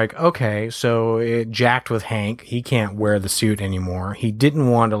thinking is like, okay, so it jacked with Hank. He can't wear the suit anymore. He didn't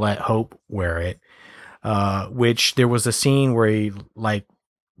want to let Hope wear it, which there was a scene where he like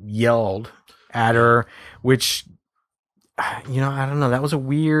yelled at her, which, you know, I don't know. That was a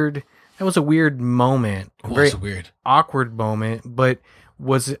weird moment. It was weird. Awkward moment, but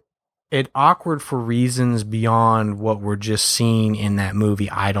was it awkward for reasons beyond what we're just seeing in that movie?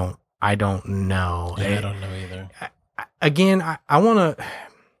 I don't know. Yeah, I don't know either. Again, I want to.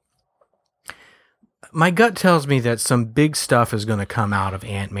 My gut tells me that some big stuff is going to come out of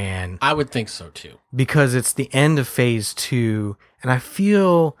Ant-Man. I would think so too, because it's the end of Phase 2, and I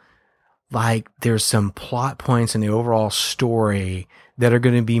feel like there's some plot points in the overall story that are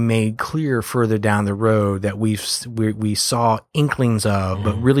going to be made clear further down the road that we saw inklings of,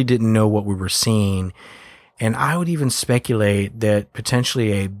 but really didn't know what we were seeing. And I would even speculate that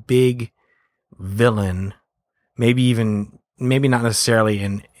potentially a big villain, maybe not necessarily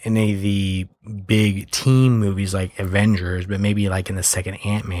in any of the big team movies like Avengers, but maybe like in the second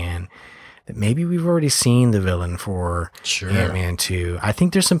Ant-Man, that maybe we've already seen the villain for Ant-Man 2. I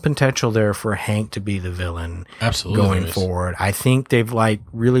think there's some potential there for Hank to be the villain. Absolutely, going forward. I think they've like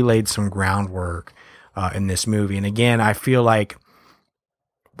really laid some groundwork in this movie. And again, I feel like,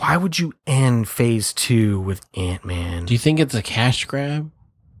 why would you end Phase 2 with Ant-Man? Do you think it's a cash grab?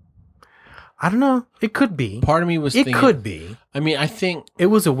 I don't know. It could be. Part of me was thinking... It could be. I mean, I think... It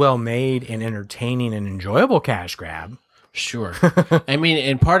was a well-made and entertaining and enjoyable cash grab. Sure. I mean,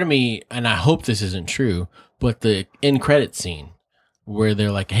 and part of me, and I hope this isn't true, but the end credit scene where they're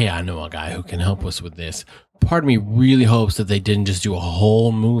like, hey, I know a guy who can help us with this. Part of me really hopes that they didn't just do a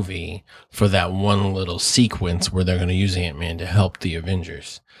whole movie for that one little sequence where they're going to use Ant-Man to help the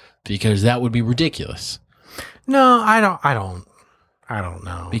Avengers, because that would be ridiculous. No, I don't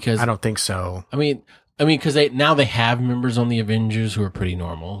know. Because I don't think so. I mean, because they have members on the Avengers who are pretty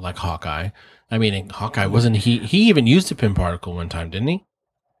normal, like Hawkeye. I mean, and Hawkeye wasn't he even used a PEM particle one time, didn't he?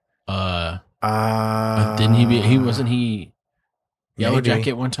 Didn't he? He wasn't he Yellow maybe.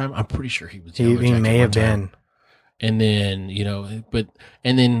 Jacket one time? I'm pretty sure he was. Yellow He Jacket may have been. And then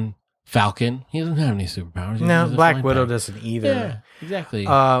and then Falcon. He doesn't have any superpowers. No, Black Widow doesn't either. Yeah, exactly.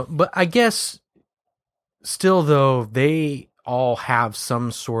 But I guess still though, they all have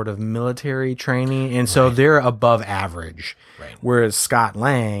some sort of military training, and so they're above average. Right. Whereas Scott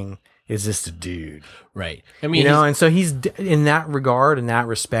Lang is just a dude. Right. I mean, and so he's in that regard, in that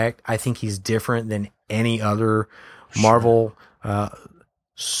respect, I think he's different than any other Marvel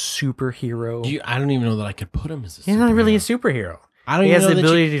superhero. I don't even know that I could put him as a superhero. He's not really a superhero. He has the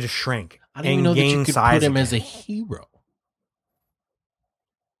ability to shrink. I don't even know that you could put him as a hero.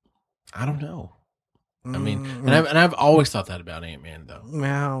 I don't know. I mean, and I've always thought that about Ant-Man, though.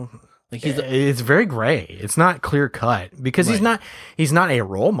 Well, like it's very gray. It's not clear cut because he's not a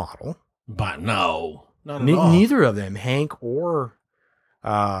role model. But no, not at all. Neither of them, Hank or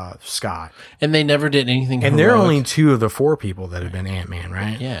Scott. And they never did anything. And they're only two of the four people that have been Ant-Man,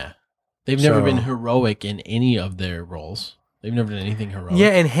 right? Yeah, they've never been heroic in any of their roles. They've never done anything heroic. Yeah,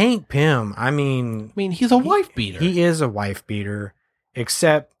 and Hank Pym, I mean, he's a wife beater. He is a wife beater,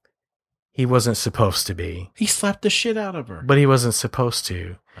 except he wasn't supposed to be. He slapped the shit out of her. But he wasn't supposed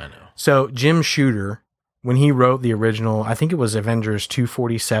to. I know. So Jim Shooter, when he wrote the original, I think it was Avengers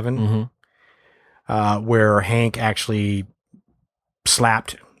 247, where Hank actually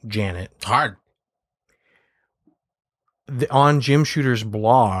slapped Janet. Hard. On Jim Shooter's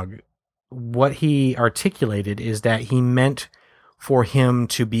blog, what he articulated is that he meant for him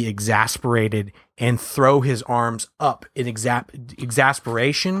to be exasperated and throw his arms up in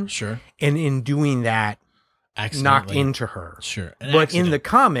exasperation. Sure. And in doing that, knocked into her. Sure. But in the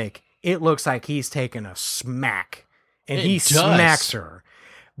comic, it looks like he's taken a smack. And he smacks her.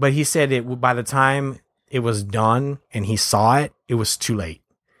 But he said by the time it was done and he saw it, it was too late.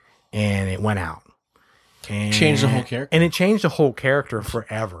 And it went out. And changed the whole character. And it changed the whole character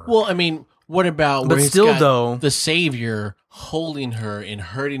forever. Well, I mean, what about but still though the savior holding her and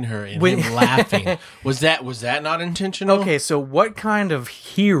hurting her and him laughing? Was that not intentional? Okay, so what kind of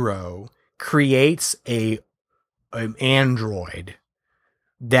hero creates an android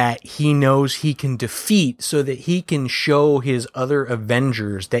that he knows he can defeat so that he can show his other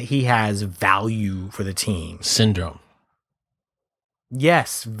Avengers that he has value for the team? Syndrome.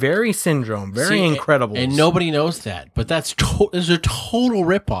 Yes, very Syndrome, very incredible. And nobody knows that, but that's is a total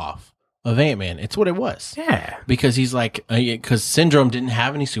ripoff of Ant-Man. It's what it was. Yeah. Because he's like, because Syndrome didn't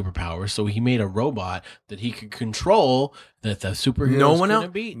have any superpowers, so he made a robot that he could control that the superheroes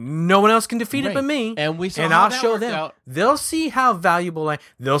couldn't beat. No one else can defeat it but me. And we saw and how I'll that show worked them. Out. They'll see how valuable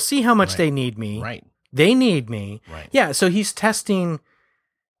they'll see how much they need me. Right. They need me. Right. Yeah, so he's testing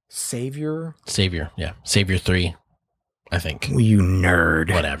Savior. Yeah. Savior 3, I think. You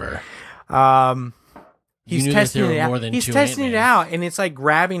nerd. Whatever. He's testing it out. He's testing it out, and it's like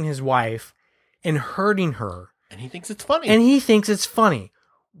grabbing his wife and hurting her. And he thinks it's funny.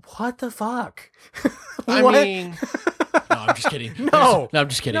 What the fuck? I mean, no, I'm just kidding. No, I'm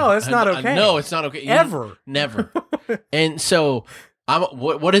just kidding. No, it's not okay. No, it's not okay. Ever. Never. And so,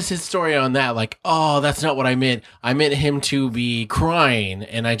 what is his story on that? Like, oh, that's not what I meant. I meant him to be crying,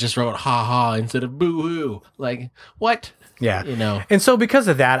 and I just wrote ha ha instead of boo hoo. Like, what? Yeah. And so because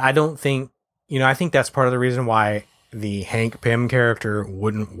of that, I don't think, I think that's part of the reason why the Hank Pym character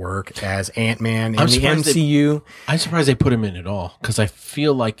wouldn't work as Ant-Man in the MCU. I'm surprised they put him in at all, because I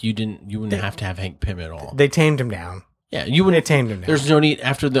feel like you wouldn't have to have Hank Pym at all. They tamed him down. Yeah, you wouldn't. They tamed him down. There's no need,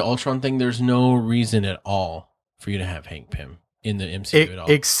 after the Ultron thing, there's no reason at all for you to have Hank Pym in the MCU at all.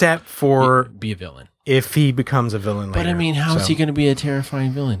 Except for be a villain. If he becomes a villain later. But I mean, how is he going to be a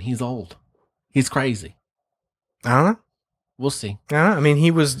terrifying villain? He's old. He's crazy. I don't know. We'll see. I mean,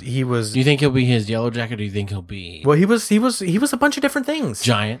 he was. Do you think he'll be his Yellow Jacket? Or do you think he'll be? Well, he was a bunch of different things.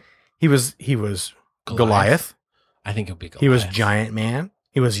 Giant. He was Goliath. I think he'll be Goliath. He was Giant Man.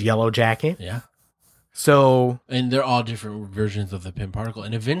 He was Yellow Jacket. Yeah. So. And they're all different versions of the Pym particle,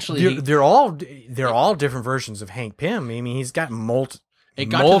 and eventually they're all different versions of Hank Pym. I mean, he's got It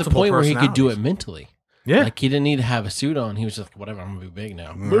got to the point where he could do it mentally. Yeah. Like he didn't need to have a suit on. He was just like, whatever, I'm gonna be big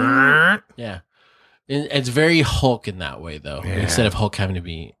now. Yeah. It's very Hulk in that way, though. Yeah. Instead of having to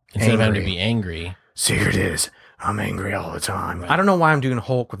be angry. Secret is, I'm angry all the time. Right. I don't know why I'm doing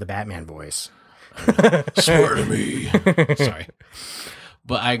Hulk with the Batman voice. Swear to me. Sorry.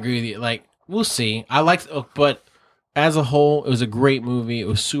 But I agree with you. Like, we'll see. But as a whole, it was a great movie. It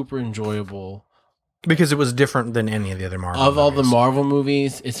was super enjoyable. Because it was different than any of the other Marvel movies. All the Marvel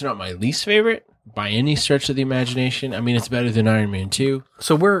movies, it's not my least favorite by any stretch of the imagination. I mean, it's better than Iron Man 2.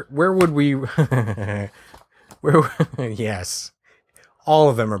 So where would we... yes. All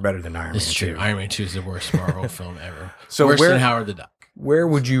of them are better than Iron Man 2. It's true. Iron Man 2 is the worst Marvel film ever. So worse than Howard the Duck. Where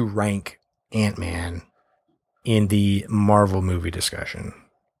would you rank Ant-Man in the Marvel movie discussion?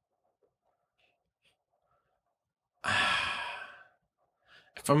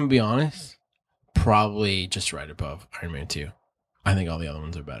 If I'm going to be honest, probably just right above Iron Man 2. I think all the other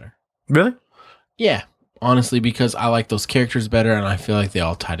ones are better. Really? Yeah. Honestly, because I like those characters better, and I feel like they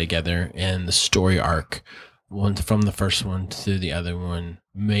all tie together, and the story arc, from the first one to the other one,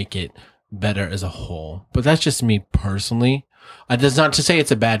 make it better as a whole. But that's just me personally. That's not to say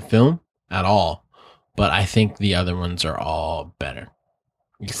it's a bad film at all, but I think the other ones are all better,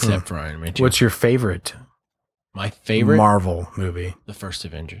 except for Iron Man 2. What's your favorite? My favorite? Marvel movie. The first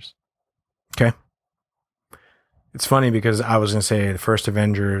Avengers. Okay. It's funny because I was going to say the first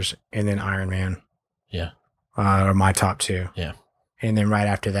Avengers and then Iron Man. Yeah. Are my top two. Yeah. And then right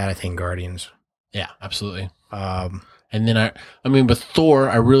after that, I think Guardians. Yeah, absolutely. And then but Thor,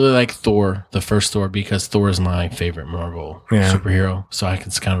 I really like Thor, the first Thor, because Thor is my favorite Marvel superhero. So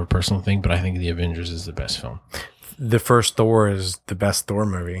it's kind of a personal thing, but I think the Avengers is the best film. The first Thor is the best Thor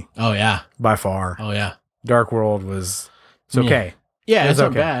movie. Oh, yeah. By far. Oh, yeah. Dark World it's okay. Yeah, it's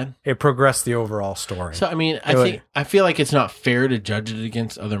not bad. It progressed the overall story. So, I mean, I feel like it's not fair to judge it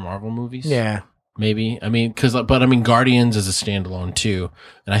against other Marvel movies. Yeah. Maybe. I mean, Guardians is a standalone too.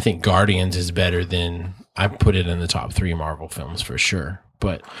 And I think Guardians is better than, I put it in the top 3 Marvel films for sure.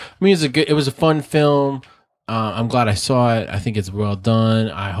 But, I mean, it was a fun film. I'm glad I saw it. I think it's well done.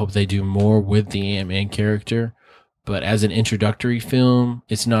 I hope they do more with the Ant-Man character. But as an introductory film,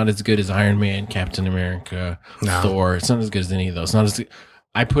 it's not as good as Iron Man, Captain America, Thor. It's not as good as any of those. Not as good.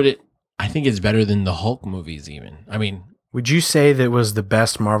 I think it's better than the Hulk movies even. I mean, would you say that was the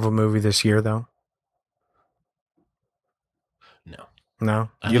best Marvel movie this year, though? No. No?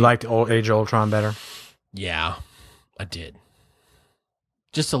 You liked Age of Ultron better? Yeah, I did.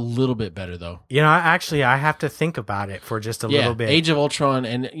 Just a little bit better, though. You know, I have to think about it for just a little bit. Age of Ultron,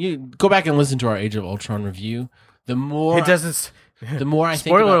 and you go back and listen to our Age of Ultron review. The more I think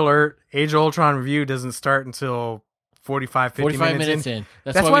Spoiler alert, Age of Ultron review doesn't start until 45 minutes in.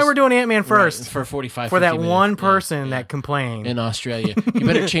 That's why we're doing Ant-Man first. Right, for 45 for that minutes. One person that complained. In Australia. You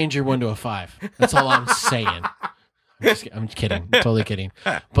better change your 1 to a 5. That's all I'm saying. I'm kidding. I'm totally kidding.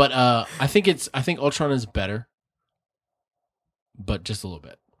 But I think Ultron is better. But just a little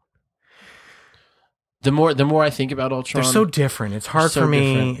bit. The more I think about Ultron, they're so different. It's hard for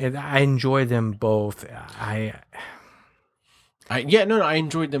me. I enjoy them both. I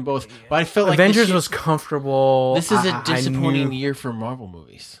enjoyed them both. But I felt like Avengers was comfortable. This is a disappointing year for Marvel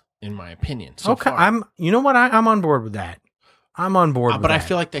movies, in my opinion. So okay, far. You know what? I'm on board with that. I'm on board with that. But I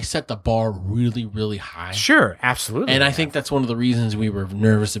feel like they set the bar really, really high. Sure, absolutely. And I think that's one of the reasons we were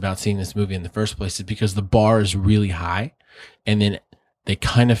nervous about seeing this movie in the first place, is because the bar is really high. And then they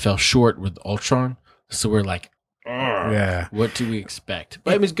kind of fell short with Ultron. So we're like, what do we expect?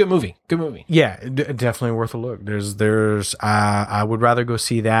 But it was a good movie. Good movie. Yeah, definitely worth a look. I would rather go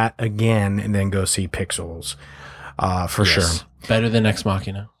see that again and then go see Pixels, for sure. Better than Ex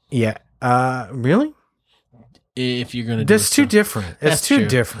Machina. Yeah. Really? If you're going to do that's too different. It's too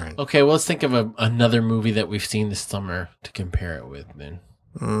different. Okay, well, let's think of another movie that we've seen this summer to compare it with, then.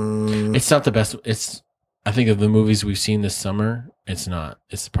 It's not the best. I think of the movies we've seen this summer, it's not.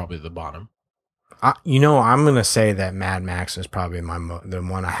 It's probably the bottom. I'm going to say that Mad Max is probably the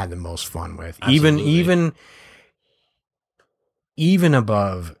one I had the most fun with. Absolutely. Even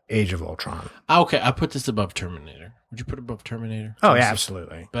above Age of Ultron. Okay, I put this above Terminator. Would you put it above Terminator? Oh, yeah,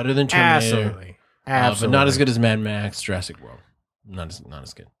 absolutely. Better than Terminator. Absolutely. But not as good as Mad Max, Jurassic World. Not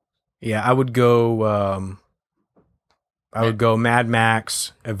as good. Yeah, I would go Mad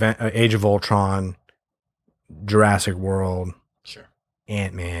Max, Age of Ultron, Jurassic World, sure,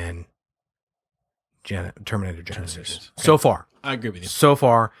 Ant-Man, Terminator Genesis. Okay. So far. I agree with you. So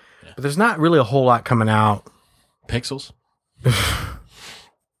far. Yeah. But there's not really a whole lot coming out. Pixels?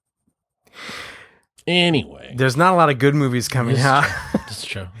 Anyway. There's not a lot of good movies coming out. That's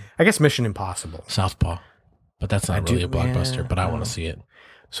true. I guess Mission Impossible. Southpaw. But that's not really a blockbuster, but I want to see it.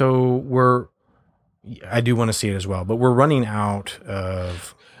 So I do want to see it as well, but we're running out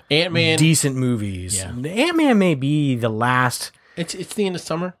of Ant-Man, decent movies. Yeah. Ant-Man may be the last. It's the end of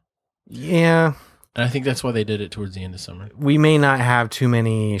summer. Yeah. And I think that's why they did it towards the end of summer. We may not have too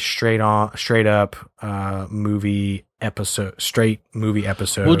many straight up movie episodes.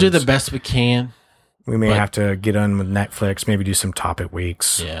 We'll do the best we can. We may have to get on with Netflix, maybe do some topic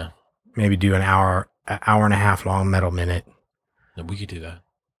weeks. Yeah. Maybe do an hour and a half long Metal Minute. No, we could do that.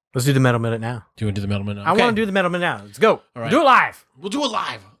 Let's do the Metal Minute now. Do you want to do the Metal Minute? Okay. I want to do the Metal Minute now. Let's go. All right. Do it live. We'll do it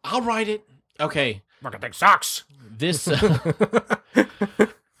live. I'll write it. Okay. Marketing sucks. This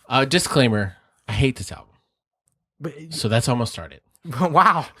disclaimer. I hate this album. So that's how I'm gonna start it.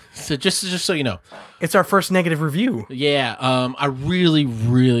 Wow. So just so you know. It's our first negative review. Yeah. I really,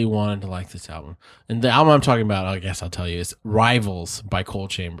 really wanted to like this album. And the album I'm talking about, I guess I'll tell you, is Rivals by Coal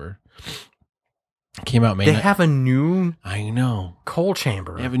Chamber. Came out May. They have a new Coal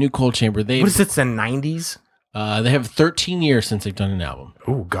Chamber. They have a new Coal Chamber. What is it, the 90s? They have 13 years since they've done an album.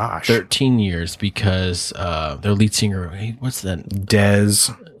 Oh, gosh. 13 years because their lead singer, what's that?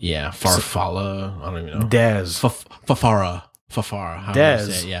 Dez. Yeah, Farfalla. I don't even know. Dez. Fafara. How do I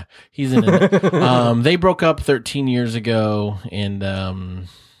say it? Yeah, he's in it. They broke up 13 years ago, and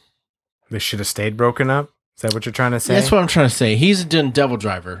they should have stayed broken up? Is that what you're trying to say? That's what I'm trying to say. He's done Devil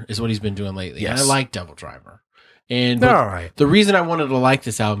Driver, is what he's been doing lately. Yes. And I like Devil Driver. And all right. The reason I wanted to like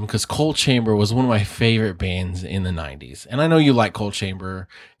this album because Coal Chamber was one of my favorite bands in the 90s. And I know you like Coal Chamber,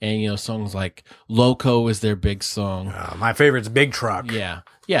 and songs like Loco is their big song. My favorite's Big Truck. Yeah.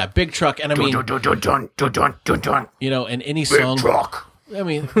 Yeah, Big Truck. And I mean, and any song. Big Truck. I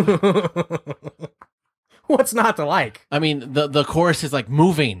mean, what's not to like? I mean, the chorus is like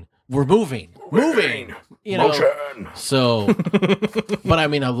moving. We're moving. Motion. So, but I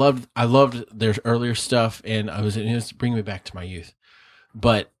mean, I loved their earlier stuff, and it was bringing me back to my youth.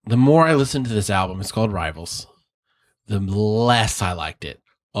 But the more I listened to this album, it's called Rivals, the less I liked it.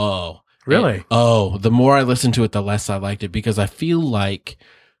 Oh, really? The more I listened to it, the less I liked it because I feel like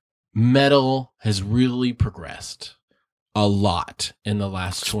metal has really progressed. a lot in the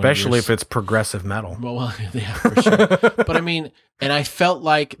last 20 Especially years. if it's progressive metal. Well, yeah, for sure. But I mean, and I felt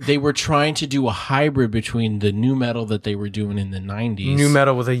like they were trying to do a hybrid between the new metal that they were doing in the 90s. New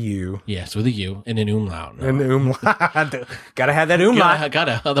metal with a U. Yes, with a U and an umlaut. No. And the umlaut. Gotta have that umlaut.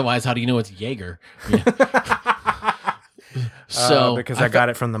 Gotta. Otherwise, how do you know it's Jaeger? Yeah. So because I got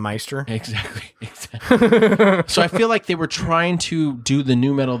it from the Meister. Exactly. So I feel like they were trying to do the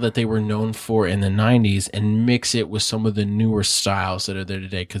new metal that they were known for in the 90s and mix it with some of the newer styles that are there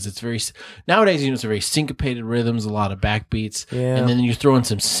today. Because it's very, nowadays, it's a very syncopated rhythms, a lot of backbeats. Yeah. And then you throw in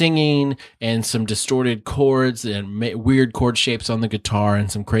some singing and some distorted chords and weird chord shapes on the guitar and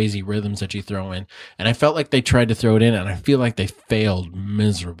some crazy rhythms that you throw in. And I felt like they tried to throw it in and I feel like they failed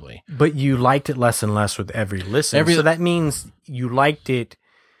miserably. But you liked it less and less with every listen. So that means you liked it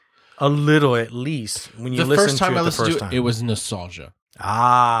a little at least when you listened to it the first time. It was nostalgia.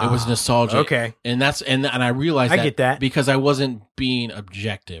 It was nostalgia. Okay. And that's and I realized I get that because I wasn't being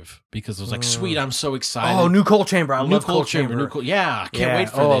objective because I was like, sweet, I'm so excited. Oh, New Coal Chamber. I love Coal Chamber. Yeah, I can't wait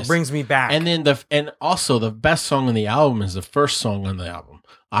for this. It brings me back. And then also the best song on the album is the first song on the album.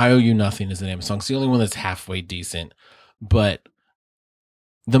 I Owe You Nothing is the name of the song. It's the only one that's halfway decent. But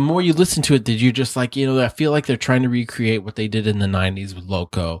the more you listen to it, that you're just like, I feel like they're trying to recreate what they did in the 90s with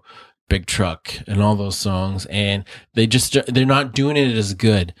Loco, Big Truck, and all those songs. And they're not doing it as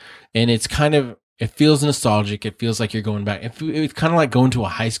good. And it's kind of, it feels nostalgic. It feels like you're going back. It's kind of like going to a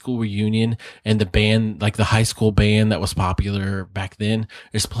high school reunion and the band, like the high school band that was popular back then,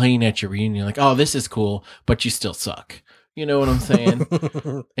 is playing at your reunion. Like, oh, this is cool, but you still suck. You know what I'm saying?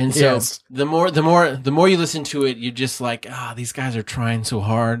 And so the more you listen to it, you're just like, these guys are trying so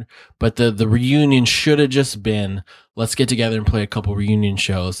hard. But the reunion should have just been, let's get together and play a couple reunion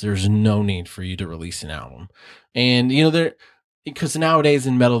shows. There's no need for you to release an album. And because nowadays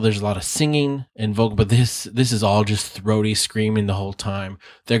in metal there's a lot of singing and vocal, but this is all just throaty screaming the whole time.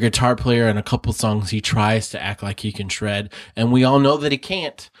 Their guitar player in a couple songs, he tries to act like he can shred, and we all know that he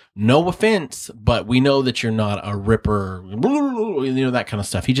can't. No offense, but we know that you're not a ripper, that kind of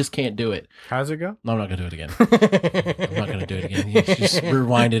stuff. He just can't do it. How's it go? No, I'm not gonna do it again. I'm not gonna do it again. You just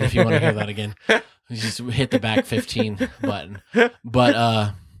rewind it if you want to hear that again. You just hit the back 15 button. But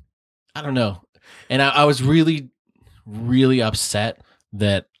I don't know. And I was really upset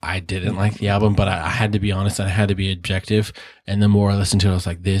that I didn't like the album, but I had to be honest and I had to be objective. And the more I listened to it, I was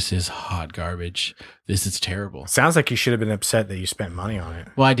like, this is hot garbage. This is terrible. Sounds like you should have been upset that you spent money on it.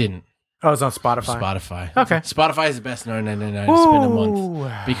 Well, I didn't. Oh, it's on Spotify? Spotify. Okay. Spotify is the best $9.99 to spend a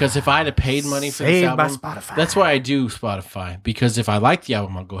month. Because if I had paid money for this album, that's why I do Spotify. Because if I like the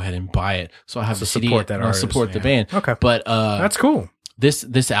album, I'll go ahead and buy it. So I have the CD and I'll support the band. Okay. But that's cool.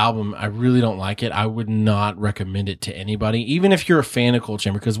 This album, I really don't like it. I would not recommend it to anybody, even if you're a fan of Coal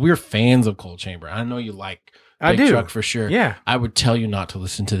Chamber, because we're fans of Coal Chamber. I know you like Big Truck for sure. Yeah. I would tell you not to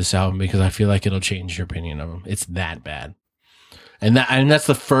listen to this album because I feel like it'll change your opinion of them. It's that bad. And that's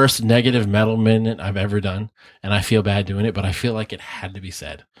the first negative metal minute I've ever done. And I feel bad doing it, but I feel like it had to be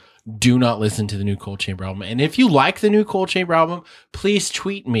said. Do not listen to the new Coal Chamber album. And if you like the new Coal Chamber album, please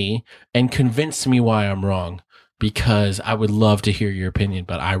tweet me and convince me why I'm wrong. Because I would love to hear your opinion,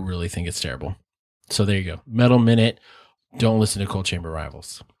 but I really think it's terrible. So there you go. Metal Minute. Don't listen to Coal Chamber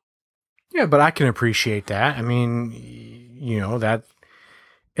Rivals. Yeah, but I can appreciate that. I mean, that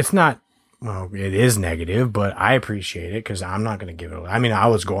it's not, well, it is negative, but I appreciate it because I'm not going to give it I mean, I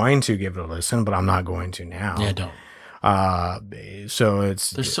was going to give it a listen, but I'm not going to now. Yeah, don't. So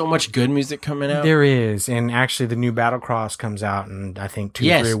there's so much good music coming out. There is, and actually the new Battlecross comes out in I think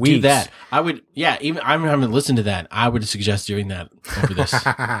 2-3 weeks. Do that. I would, even I haven't listened to that. I would suggest doing that over this.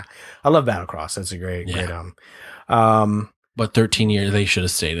 I love Battlecross. That's a great album. But 13 years they should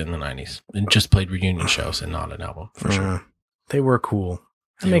have stayed in the 90s and just played reunion shows and not an album for sure. They were cool.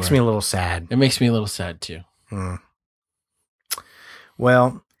 It makes me a little sad. It makes me a little sad too.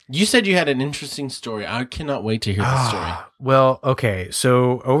 Well. You said you had an interesting story. I cannot wait to hear the story. Well, okay.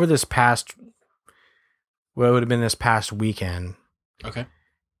 So over it would have been this past weekend. Okay.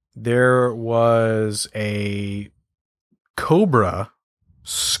 There was a cobra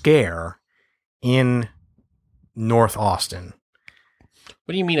scare in North Austin.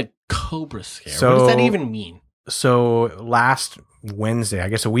 What do you mean a cobra scare? What does that even mean? So last Wednesday, I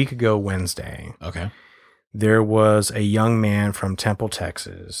guess a week ago Wednesday. Okay. There was a young man from Temple,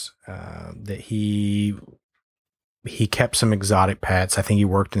 Texas, that he kept some exotic pets. I think he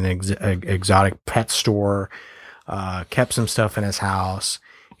worked in an exotic pet store, kept some stuff in his house.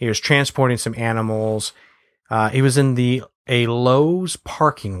 He was transporting some animals. He was in a Lowe's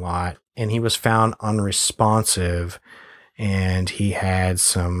parking lot, and he was found unresponsive, and he had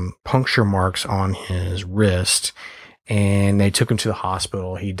some puncture marks on his wrist. and they took him to the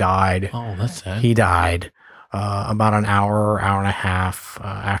hospital. He died. Oh, that's sad. He died about an hour and a half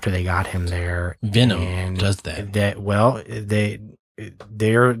after they got him there. Venom does that.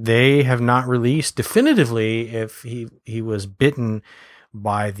 They have not released definitively if he was bitten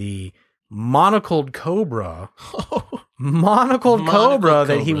by the monocled cobra. Monocled cobra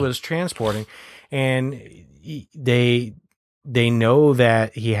that he was transporting, and they know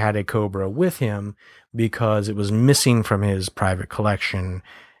that he had a cobra with him because it was missing from his private collection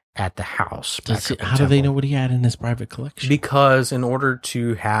at the house. How do they know what he had in his private collection? Because in order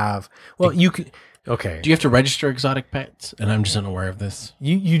to have, you could. Okay. Do you have to register exotic pets? And I'm just unaware of this.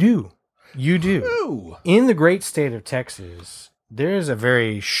 You do. Ooh. In the great state of Texas, there's a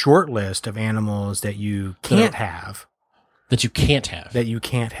very short list of animals that you can't have. That you can't have.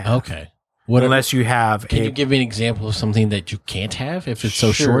 Okay. Unless you have. Can you give me an example of something that you can't have if it's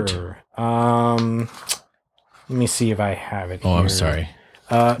so short? Let me see if I have it here. I'm sorry.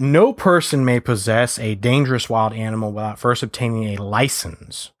 No person may possess a dangerous wild animal without first obtaining a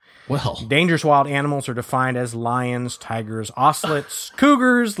license. Well, dangerous wild animals are defined as lions, tigers, ocelots,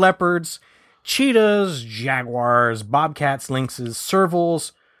 cougars, leopards, cheetahs, jaguars, bobcats, lynxes,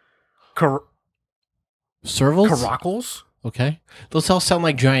 servals, caracals. Okay. Those all sound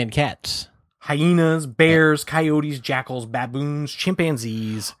like giant cats. Hyenas, bears, coyotes, jackals, baboons,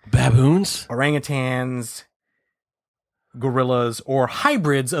 chimpanzees. Baboons? Orangutans, gorillas, or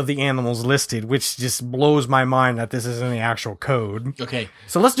hybrids of the animals listed, which just blows my mind that this isn't the actual code. Okay.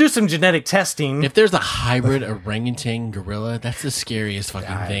 So let's do some genetic testing. If there's a hybrid orangutan gorilla, that's the scariest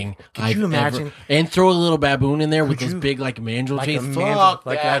fucking thing. Could you imagine? And throw a little baboon in there with those big mandrill teeth.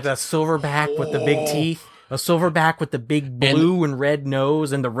 Like a silverback with the big teeth. A silverback with the big blue and red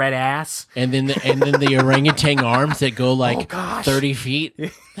nose and the red ass. And then the orangutan arms that go 30 feet.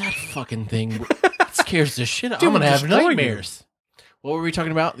 That fucking thing scares the shit out. I'm going to have nightmares. What were we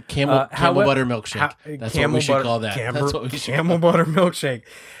talking about? Camel butter milkshake. That's what we should call that. Camel butter milkshake.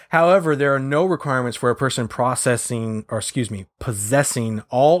 However, there are no requirements for a person possessing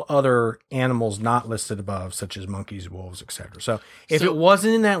all other animals not listed above, such as monkeys, wolves, etc. So if it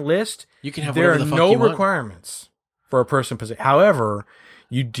wasn't in that list, you can have there are no requirements for a person possessing. However,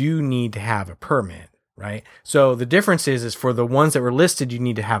 you do need to have a permit, right? So the difference is for the ones that were listed, you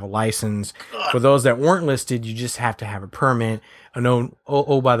need to have a license. For those that weren't listed, you just have to have a permit. By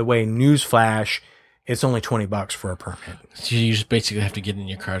the way, newsflash, it's only $20 for a permit. So you just basically have to get in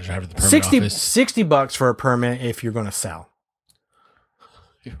your car, drive to the permit office. $60 for a permit if you're going to sell.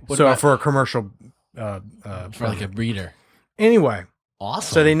 For a commercial, for like a breeder. Anyway,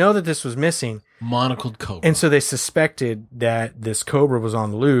 awesome. So they know that this was missing, monocled cobra, and so they suspected that this cobra was on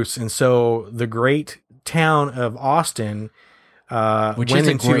the loose, and so the great town of Austin, which went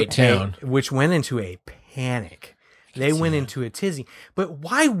into a panic. They went into a tizzy. But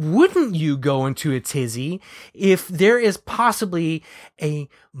why wouldn't you go into a tizzy if there is possibly a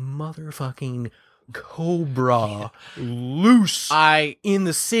motherfucking cobra loose in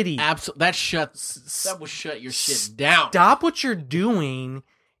the city? Absolutely. That will shut your shit down. Stop what you're doing,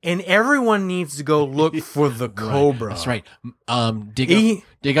 and everyone needs to go look for the cobra. That's right.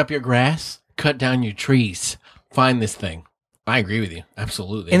 Dig up your grass, cut down your trees, find this thing. I agree with you.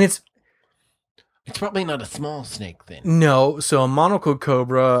 Absolutely. And it's probably not a small snake then. No, so a monocled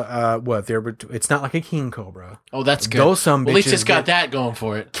cobra, it's not like a king cobra. Oh, that's good. Those some bitches at least it's got that going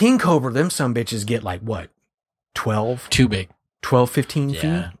for it. King cobra, them some bitches get 12? Too big. 12, 15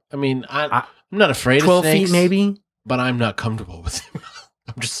 feet? I mean, I'm not afraid of 12 snakes. 12 feet maybe? But I'm not comfortable with them.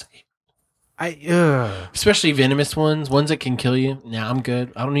 I'm just saying. Especially venomous ones that can kill you. Nah, I'm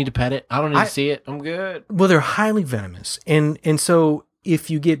good. I don't need to pet it. I don't need to see it. I'm good. Well, they're highly venomous. And so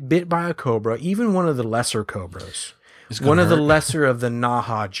if you get bit by a cobra, even one of the lesser cobras, one of the lesser of the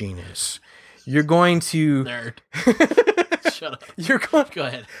Naha genus, you're going to... Nerd. Shut up. You're going... Go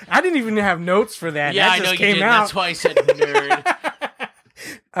ahead. I didn't even have notes for that. Yeah, that I know just you came did. out. That's why I said nerd.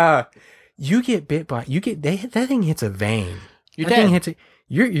 You get bit by... that thing hits a vein. You're that dead. Thing hits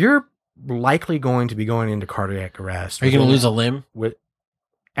you're likely going to be going into cardiac arrest. Are you going to lose a limb?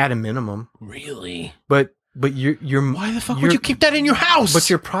 At a minimum. Really? But you're why the fuck would you keep that in your house? But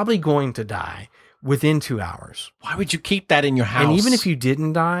you're probably going to die within 2 hours. Why would you keep that in your house? And even if you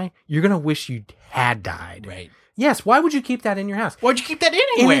didn't die, you're going to wish you had died. Right. Yes. Why would you keep that in your house? Why'd you keep that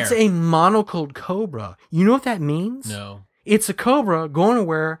anywhere? And it's a monocled cobra. You know what that means? No. It's a cobra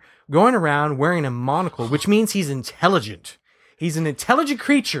going around wearing a monocle, which means he's intelligent. He's an intelligent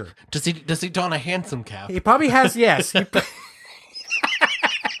creature. Does he don a handsome cap? He probably has, yes.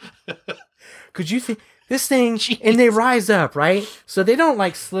 Could you think... This thing, and they rise up, right? So they don't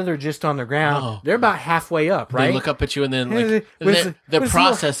like slither just on the ground. Oh. They're about halfway up, right? They look up at you and then like they're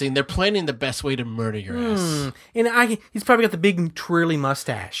processing. They're planning the best way to murder your ass. And he's probably got the big twirly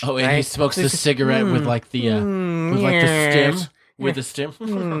mustache. Oh, and right? he smokes the cigarette with like the stem. With the stem.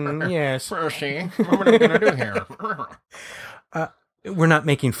 Yes. Percy, what are we gonna do here? We're not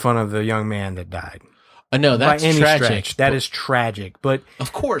making fun of the young man that died. No, that's tragic. Stretch. That is tragic. But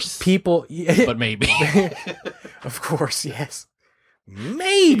of course, people. But maybe. Of course, yes.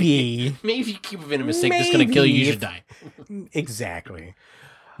 Maybe. Maybe if you keep a venomous snake that's going to kill you, you should die. Exactly.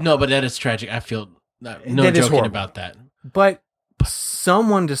 No, but that is tragic. I feel no that joking about that. But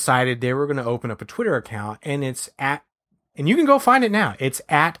someone decided they were going to open up a Twitter account, and it's and you can go find it now. It's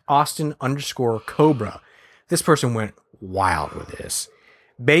at Austin_Cobra. This person went wild with this.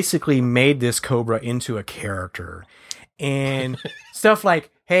 Basically made this Cobra into a character. And stuff like,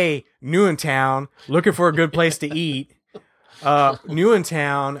 hey, new in town, looking for a good place to eat. New in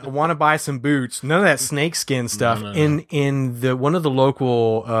town, want to buy some boots. None of that snakeskin stuff. No. In the one of the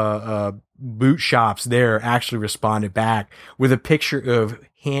local boot shops there actually responded back with a picture of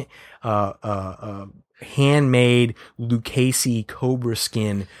handmade Lucchese Cobra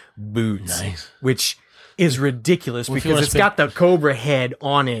skin boots. Nice. Which is ridiculous because it's got the Cobra head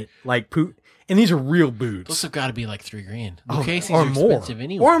on it, like poop. And these are real boots. Those have got to be like $3,000. Lucchese's or are more. Expensive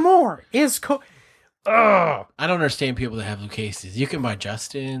anyway. Or more. I don't understand people that have Lucchese's. You can buy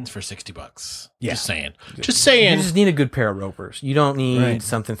Justin's for $60. Yeah. Just saying. Just saying. You just need a good pair of ropers. You don't need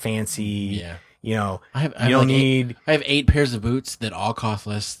something fancy. Yeah. You know, I have 8 pairs of boots that all cost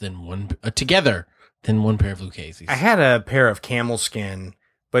less than one together than one pair of Lucchese's. I had a pair of camel skin,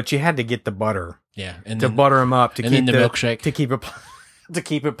 but you had to get the butter. Yeah, and butter them up to keep the milkshake to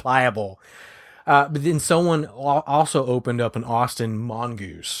keep it pliable. But then someone also opened up an Austin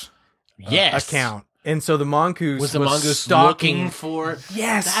Mongoose account, and so the Mongoose was the Mongoose looking for.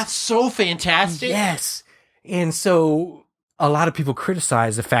 Yes, that's so fantastic. Yes, and so a lot of people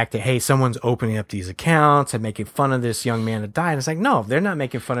criticize the fact that, hey, someone's opening up these accounts and making fun of this young man that died. And it's like, no, they're not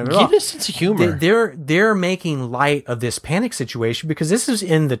making fun of it at all. Give a sense of humor. They're making light of this panic situation because this is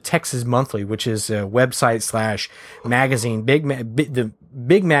in the Texas Monthly, which is a website / magazine, the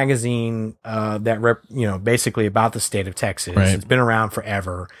big magazine that basically about the state of Texas. Right. It's been around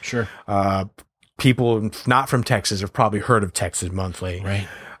forever. Sure. People not from Texas have probably heard of Texas Monthly. Right.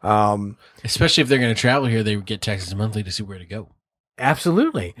 Especially if they're going to travel here, they would get Texas Monthly to see where to go.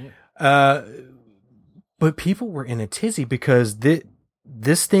 Absolutely. Yeah. But people were in a tizzy because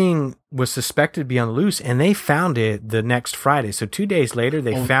this thing was suspected to be on the loose, and they found it the next Friday. So 2 days later,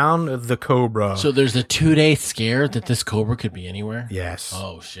 they found the Cobra. So there's a 2-day scare that this Cobra could be anywhere? Yes.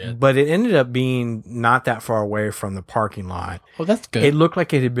 Oh, shit. But it ended up being not that far away from the parking lot. Oh, that's good. It looked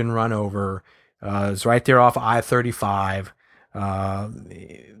like it had been run over. It was right there off I-35.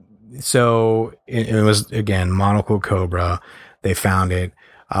 So it was, again, Monocle Cobra. They found it.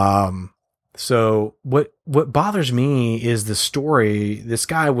 So what bothers me is the story. This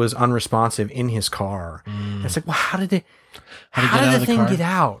guy was unresponsive in his car. It's like, well, how did the thing get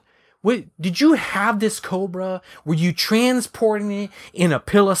out? What, did you have this Cobra? Were you transporting it in a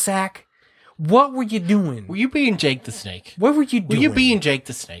pillow sack? What were you doing? Were you being Jake the Snake? What were you doing? Were you being Jake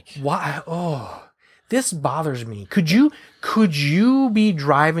the Snake? Why? Oh, this bothers me. Could you be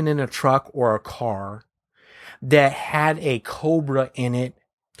driving in a truck or a car that had a Cobra in it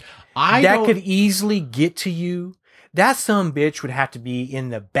that could easily get to you? That some bitch would have to be in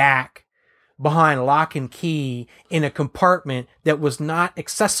the back behind lock and key in a compartment that was not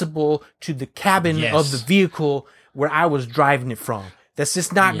accessible to the cabin of the vehicle where I was driving it from. That's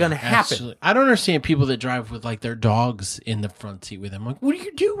just not going to happen. Absolutely. I don't understand people that drive with like their dogs in the front seat with them. Like, what are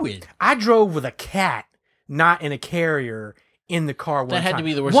you doing? I drove with a cat, not in a carrier, in the car one time. That had to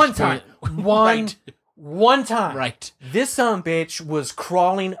be the worst. One time. One time. Right. This bitch was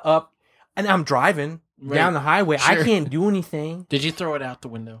crawling up, and I'm driving down the highway. Sure. I can't do anything. Did you throw it out the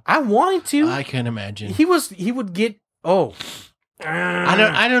window? I wanted to. I can imagine. He would get, I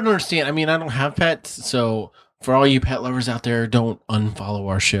don't understand. I mean, I don't have pets, so for all you pet lovers out there, don't unfollow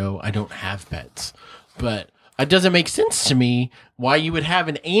our show. I don't have pets. But it doesn't make sense to me why you would have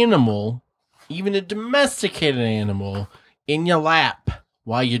an animal, even a domesticated animal, in your lap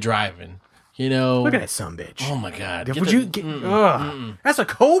while you're driving. You know, look at that sumbitch. Oh my God! That's a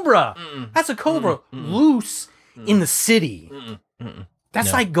Cobra. That's a Cobra loose in the city.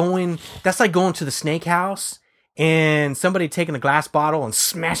 That's like going to the snake house and somebody taking a glass bottle and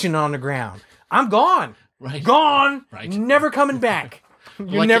smashing it on the ground. I'm gone. Right. Gone. Right. Never coming back.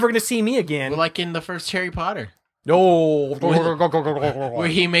 You're never going to see me again. Like in the first Harry Potter. No. Where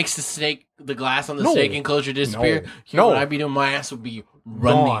he makes the glass on the snake enclosure disappear. No. What I'd be doing, my ass would be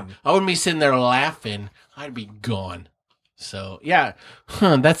running. Gone. I wouldn't be sitting there laughing. I'd be gone. So, yeah.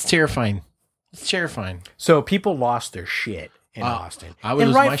 That's terrifying. It's terrifying. So people lost their shit in Austin. I would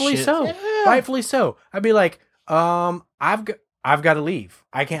lose rightfully my shit. so. Yeah. Rightfully so. I'd be like, I've got to leave.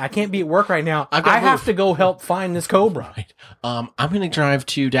 I can't be at work right now. I have to go help find this cobra. Right. I'm going to drive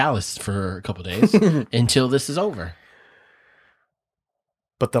to Dallas for a couple days until this is over.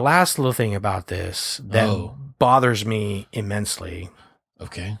 But the last little thing about this that bothers me immensely,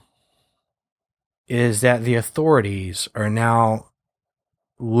 okay, is that the authorities are now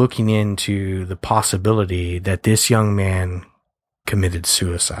looking into the possibility that this young man committed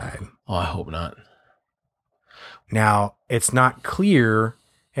suicide. Oh, I hope not. Now, it's not clear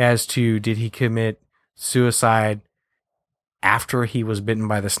as to did he commit suicide after he was bitten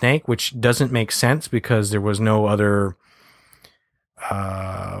by the snake, which doesn't make sense because there was no other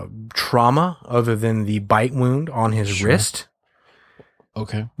trauma other than the bite wound on his wrist.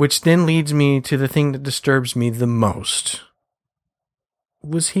 Okay. Which then leads me to the thing that disturbs me the most.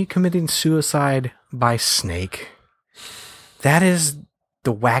 Was he committing suicide by snake? That is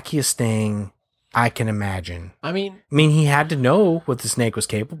the wackiest thing I can imagine. I mean, he had to know what the snake was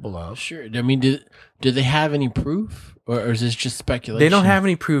capable of. Sure. I mean, do they have any proof? Or is this just speculation? They don't have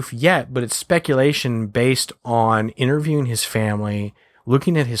any proof yet, but it's speculation based on interviewing his family,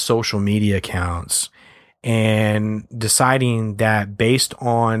 looking at his social media accounts, and deciding that based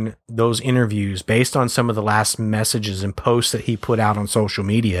on those interviews, based on some of the last messages and posts that he put out on social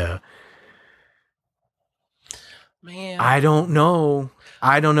media, man, I don't know.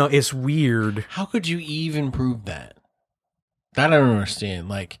 It's weird. How could you even prove that? I don't understand.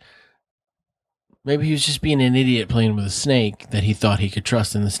 Like, maybe he was just being an idiot playing with a snake that he thought he could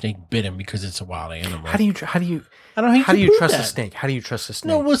trust, and the snake bit him because it's a wild animal. How do you I don't know how do you trust a snake? How do you trust a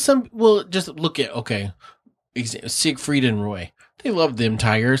snake? No, just look at Siegfried and Roy. They loved them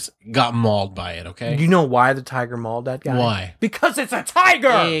tigers, got mauled by it, okay? You know why the tiger mauled that guy? Why? Because it's a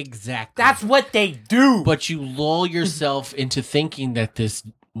tiger! Exactly. That's what they do! But you lull yourself into thinking that this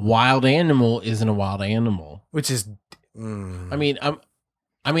wild animal isn't a wild animal. Which is... I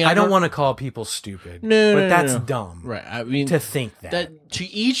don't want to call people stupid. But that's dumb. Right. I mean... To think that. To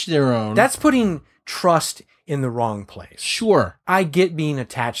each their own. That's putting trust in the wrong place. Sure. I get being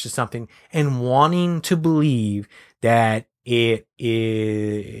attached to something and wanting to believe that it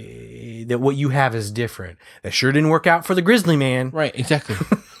is that what you have is different. That sure didn't work out for the grizzly man. Right, exactly.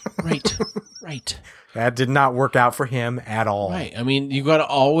 Right. That did not work out for him at all. Right. I mean, you got to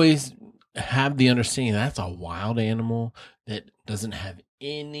always have the understanding that's a wild animal that doesn't have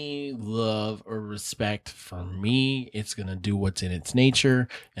any love or respect for me. It's going to do what's in its nature.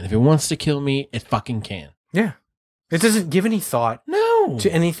 And if it wants to kill me, it fucking can. Yeah. It doesn't give any thought to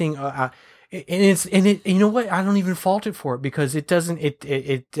anything. You know what? I don't even fault it for it because it doesn't.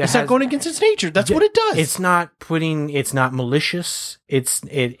 It's not going against its nature. That's what it does. It's not malicious. It's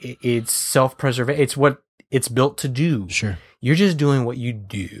self-preservation. It's what it's built to do. Sure. You're just doing what you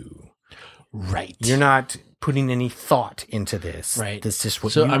do. Right. You're not putting any thought into this. Right. That's just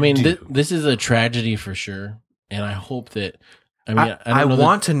what you do. So, I mean, this is a tragedy for sure. And I hope that, I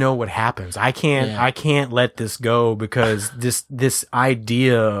want to know what happens. I can't let this go because this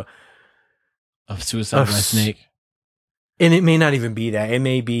idea of suicide by snake. And it may not even be that. It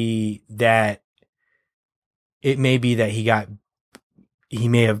may be that he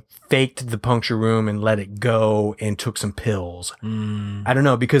may have faked the puncture wound and let it go and took some pills. I don't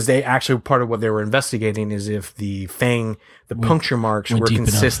know, because they actually, part of what they were investigating is if the puncture marks were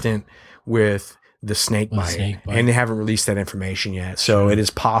consistent with the snake bite. And they haven't released that information yet. So it is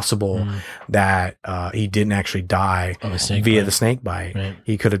possible that he didn't actually die via the snake bite. Right.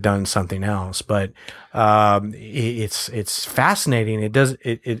 He could have done something else. But it's fascinating.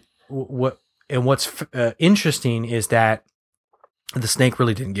 What's interesting is that the snake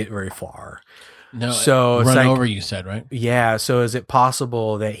really didn't get very far. No, so run over, you said, right? Yeah. So is it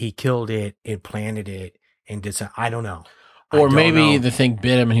possible that he killed it and planted it and did something? I don't know. Or maybe the thing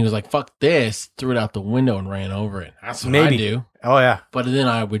bit him and he was like, fuck this, threw it out the window and ran over it. That's what I do. Oh, yeah. But then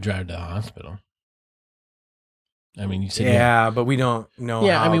I would drive to the hospital. I mean, you said... Yeah, but we don't know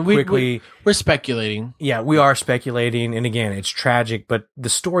how quickly... We're speculating. Yeah, we are speculating. And again, it's tragic, but the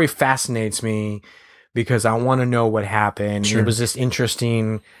story fascinates me because I want to know what happened. Sure. It was just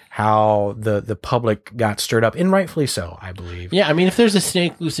interesting how the public got stirred up, and rightfully so, I believe. Yeah, I mean, if there's a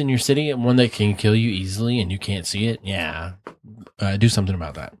snake loose in your city and one that can kill you easily and you can't see it, do something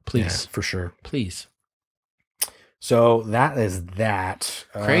about that, please. Yeah, for sure. Please. So that is that.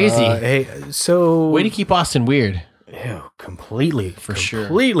 Crazy. Hey, so way to keep Austin weird. Ew, completely sure.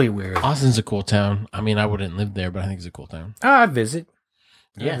 Completely weird. Austin's a cool town. I mean, I wouldn't live there, but I think it's a cool town. I visit.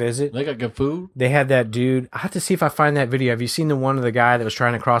 Yeah, I visit. They got good food. They had that dude. I have to see if I find that video. Have you seen the one of the guy that was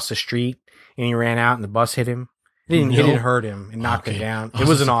trying to cross the street and he ran out and the bus hit him? It didn't hurt him and knocked him down. It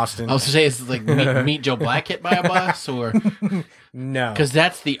was in Austin. I was going to say, it's like meet Joe Black hit by a bus, or no? Because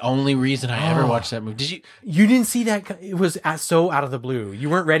that's the only reason I ever watched that movie. Did you? You didn't see that? It was so out of the blue. You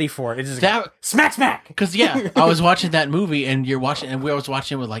weren't ready for it. It's just that smack. Because I was watching that movie, and we was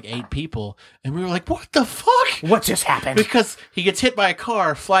watching it with like 8 people, and we were like, "What the fuck? What just happened?" Because he gets hit by a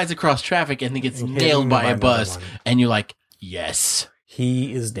car, flies across traffic, and then gets nailed by a bus, and you're like, "Yes."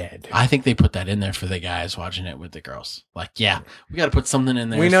 He is dead. I think they put that in there for the guys watching it with the girls. Like, yeah, we got to put something in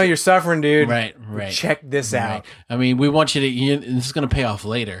there. We know you're suffering, dude. Right. Check this out. I mean, we want you to. This is going to pay off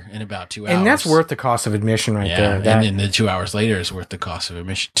later in about 2 hours, and that's worth the cost of admission, right there. And then the 2 hours later is worth the cost of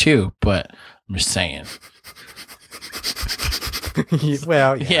admission too. But I'm just saying.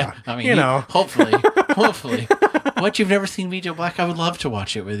 Well, yeah. I mean, hopefully. What, you've never seen Joe Black? I would love to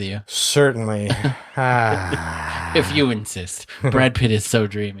watch it with you. Certainly. If you insist. Brad Pitt is so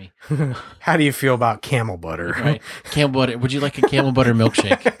dreamy. How do you feel about camel butter? Right. Camel butter. Would you like a camel butter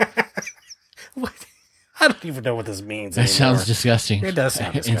milkshake? What? I don't even know what this means That sounds disgusting. It does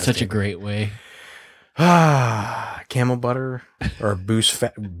sound disgusting. In such a great way. Camel butter or boost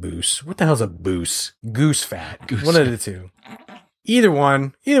fat? Boost. What the hell's a boost? Goose fat. One of the two. Either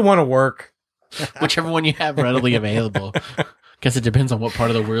one will work. Whichever one you have readily available. Guess it depends on what part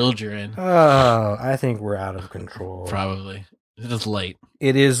of the world you're in. Oh, I think we're out of control. Probably. It is late.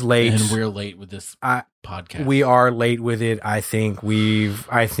 It is late. And we're late with this podcast. We are late with it. I think we've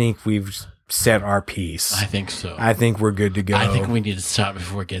set our piece. I think so. I think we're good to go. I think we need to stop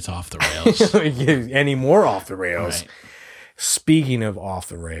before it gets off the rails. Any more off the rails. Right. Speaking of off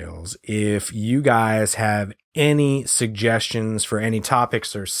the rails, if you guys have any suggestions for any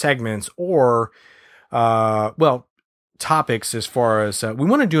topics or segments or, topics as far as we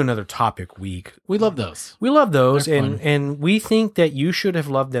want to do another topic week. We love those. We love those, and we think that you should have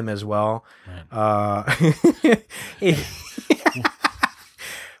loved them as well. Right.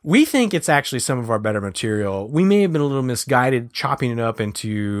 We think it's actually some of our better material. We may have been a little misguided chopping it up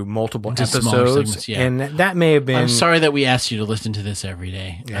into multiple episodes, and that may have been... I'm sorry that we asked you to listen to this every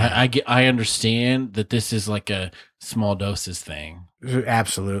day. Yeah. I understand that this is like a small doses thing.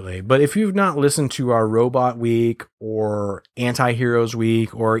 Absolutely. But if you've not listened to our Robot Week or Anti-Heroes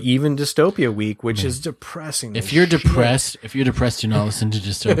Week or even Dystopia Week, which is depressing. If you're depressed, do not listen to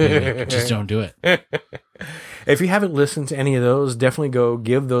Dystopia Week. Just don't do it. If you haven't listened to any of those, definitely go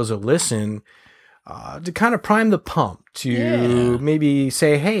give those a listen to kind of prime the pump to maybe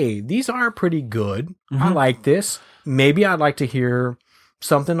say, hey, these are pretty good. Mm-hmm. I like this. Maybe I'd like to hear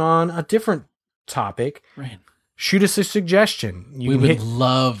something on a different topic. Right. Shoot us a suggestion. We would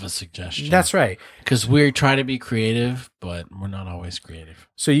love a suggestion. That's right. Because we try to be creative, but we're not always creative.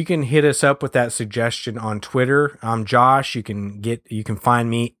 So you can hit us up with that suggestion on Twitter. I'm Josh. You can find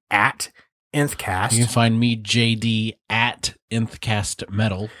me at Nthcast. You can find me, JD, at Nthcast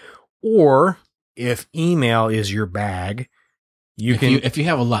Metal. Or if email is your bag, if you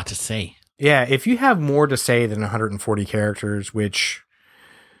have a lot to say. Yeah, if you have more to say than 140 characters, which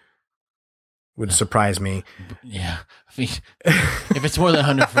would surprise me. Yeah. I mean, if it's more than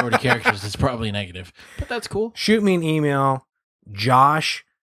 140 characters, it's probably negative. But that's cool. Shoot me an email,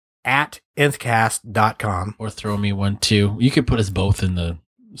 josh@nthcast.com. Or throw me one too. You could put us both in the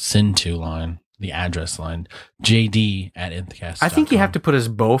send to line, the address line, jd@nthcast.com. I think you have to put us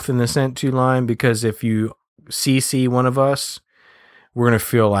both in the sent to line because if you CC one of us, we're going to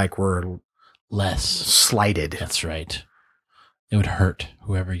feel like we're less slighted. That's right. It would hurt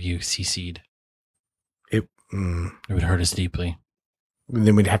whoever you CC'd. It would hurt us deeply.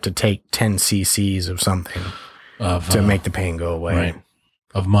 Then we'd have to take 10 cc's of something to make the pain go away. Right.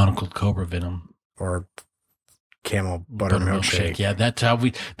 Of monocled cobra venom. Or camel butter milkshake. Yeah, that's how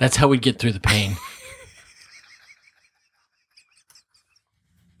we get through the pain.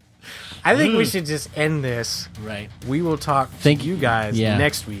 I think we should just end this. Right. We will talk to you guys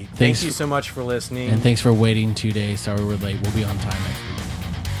next week. Thank you so much for listening. And thanks for waiting 2 days. Sorry we're late. We'll be on time next week.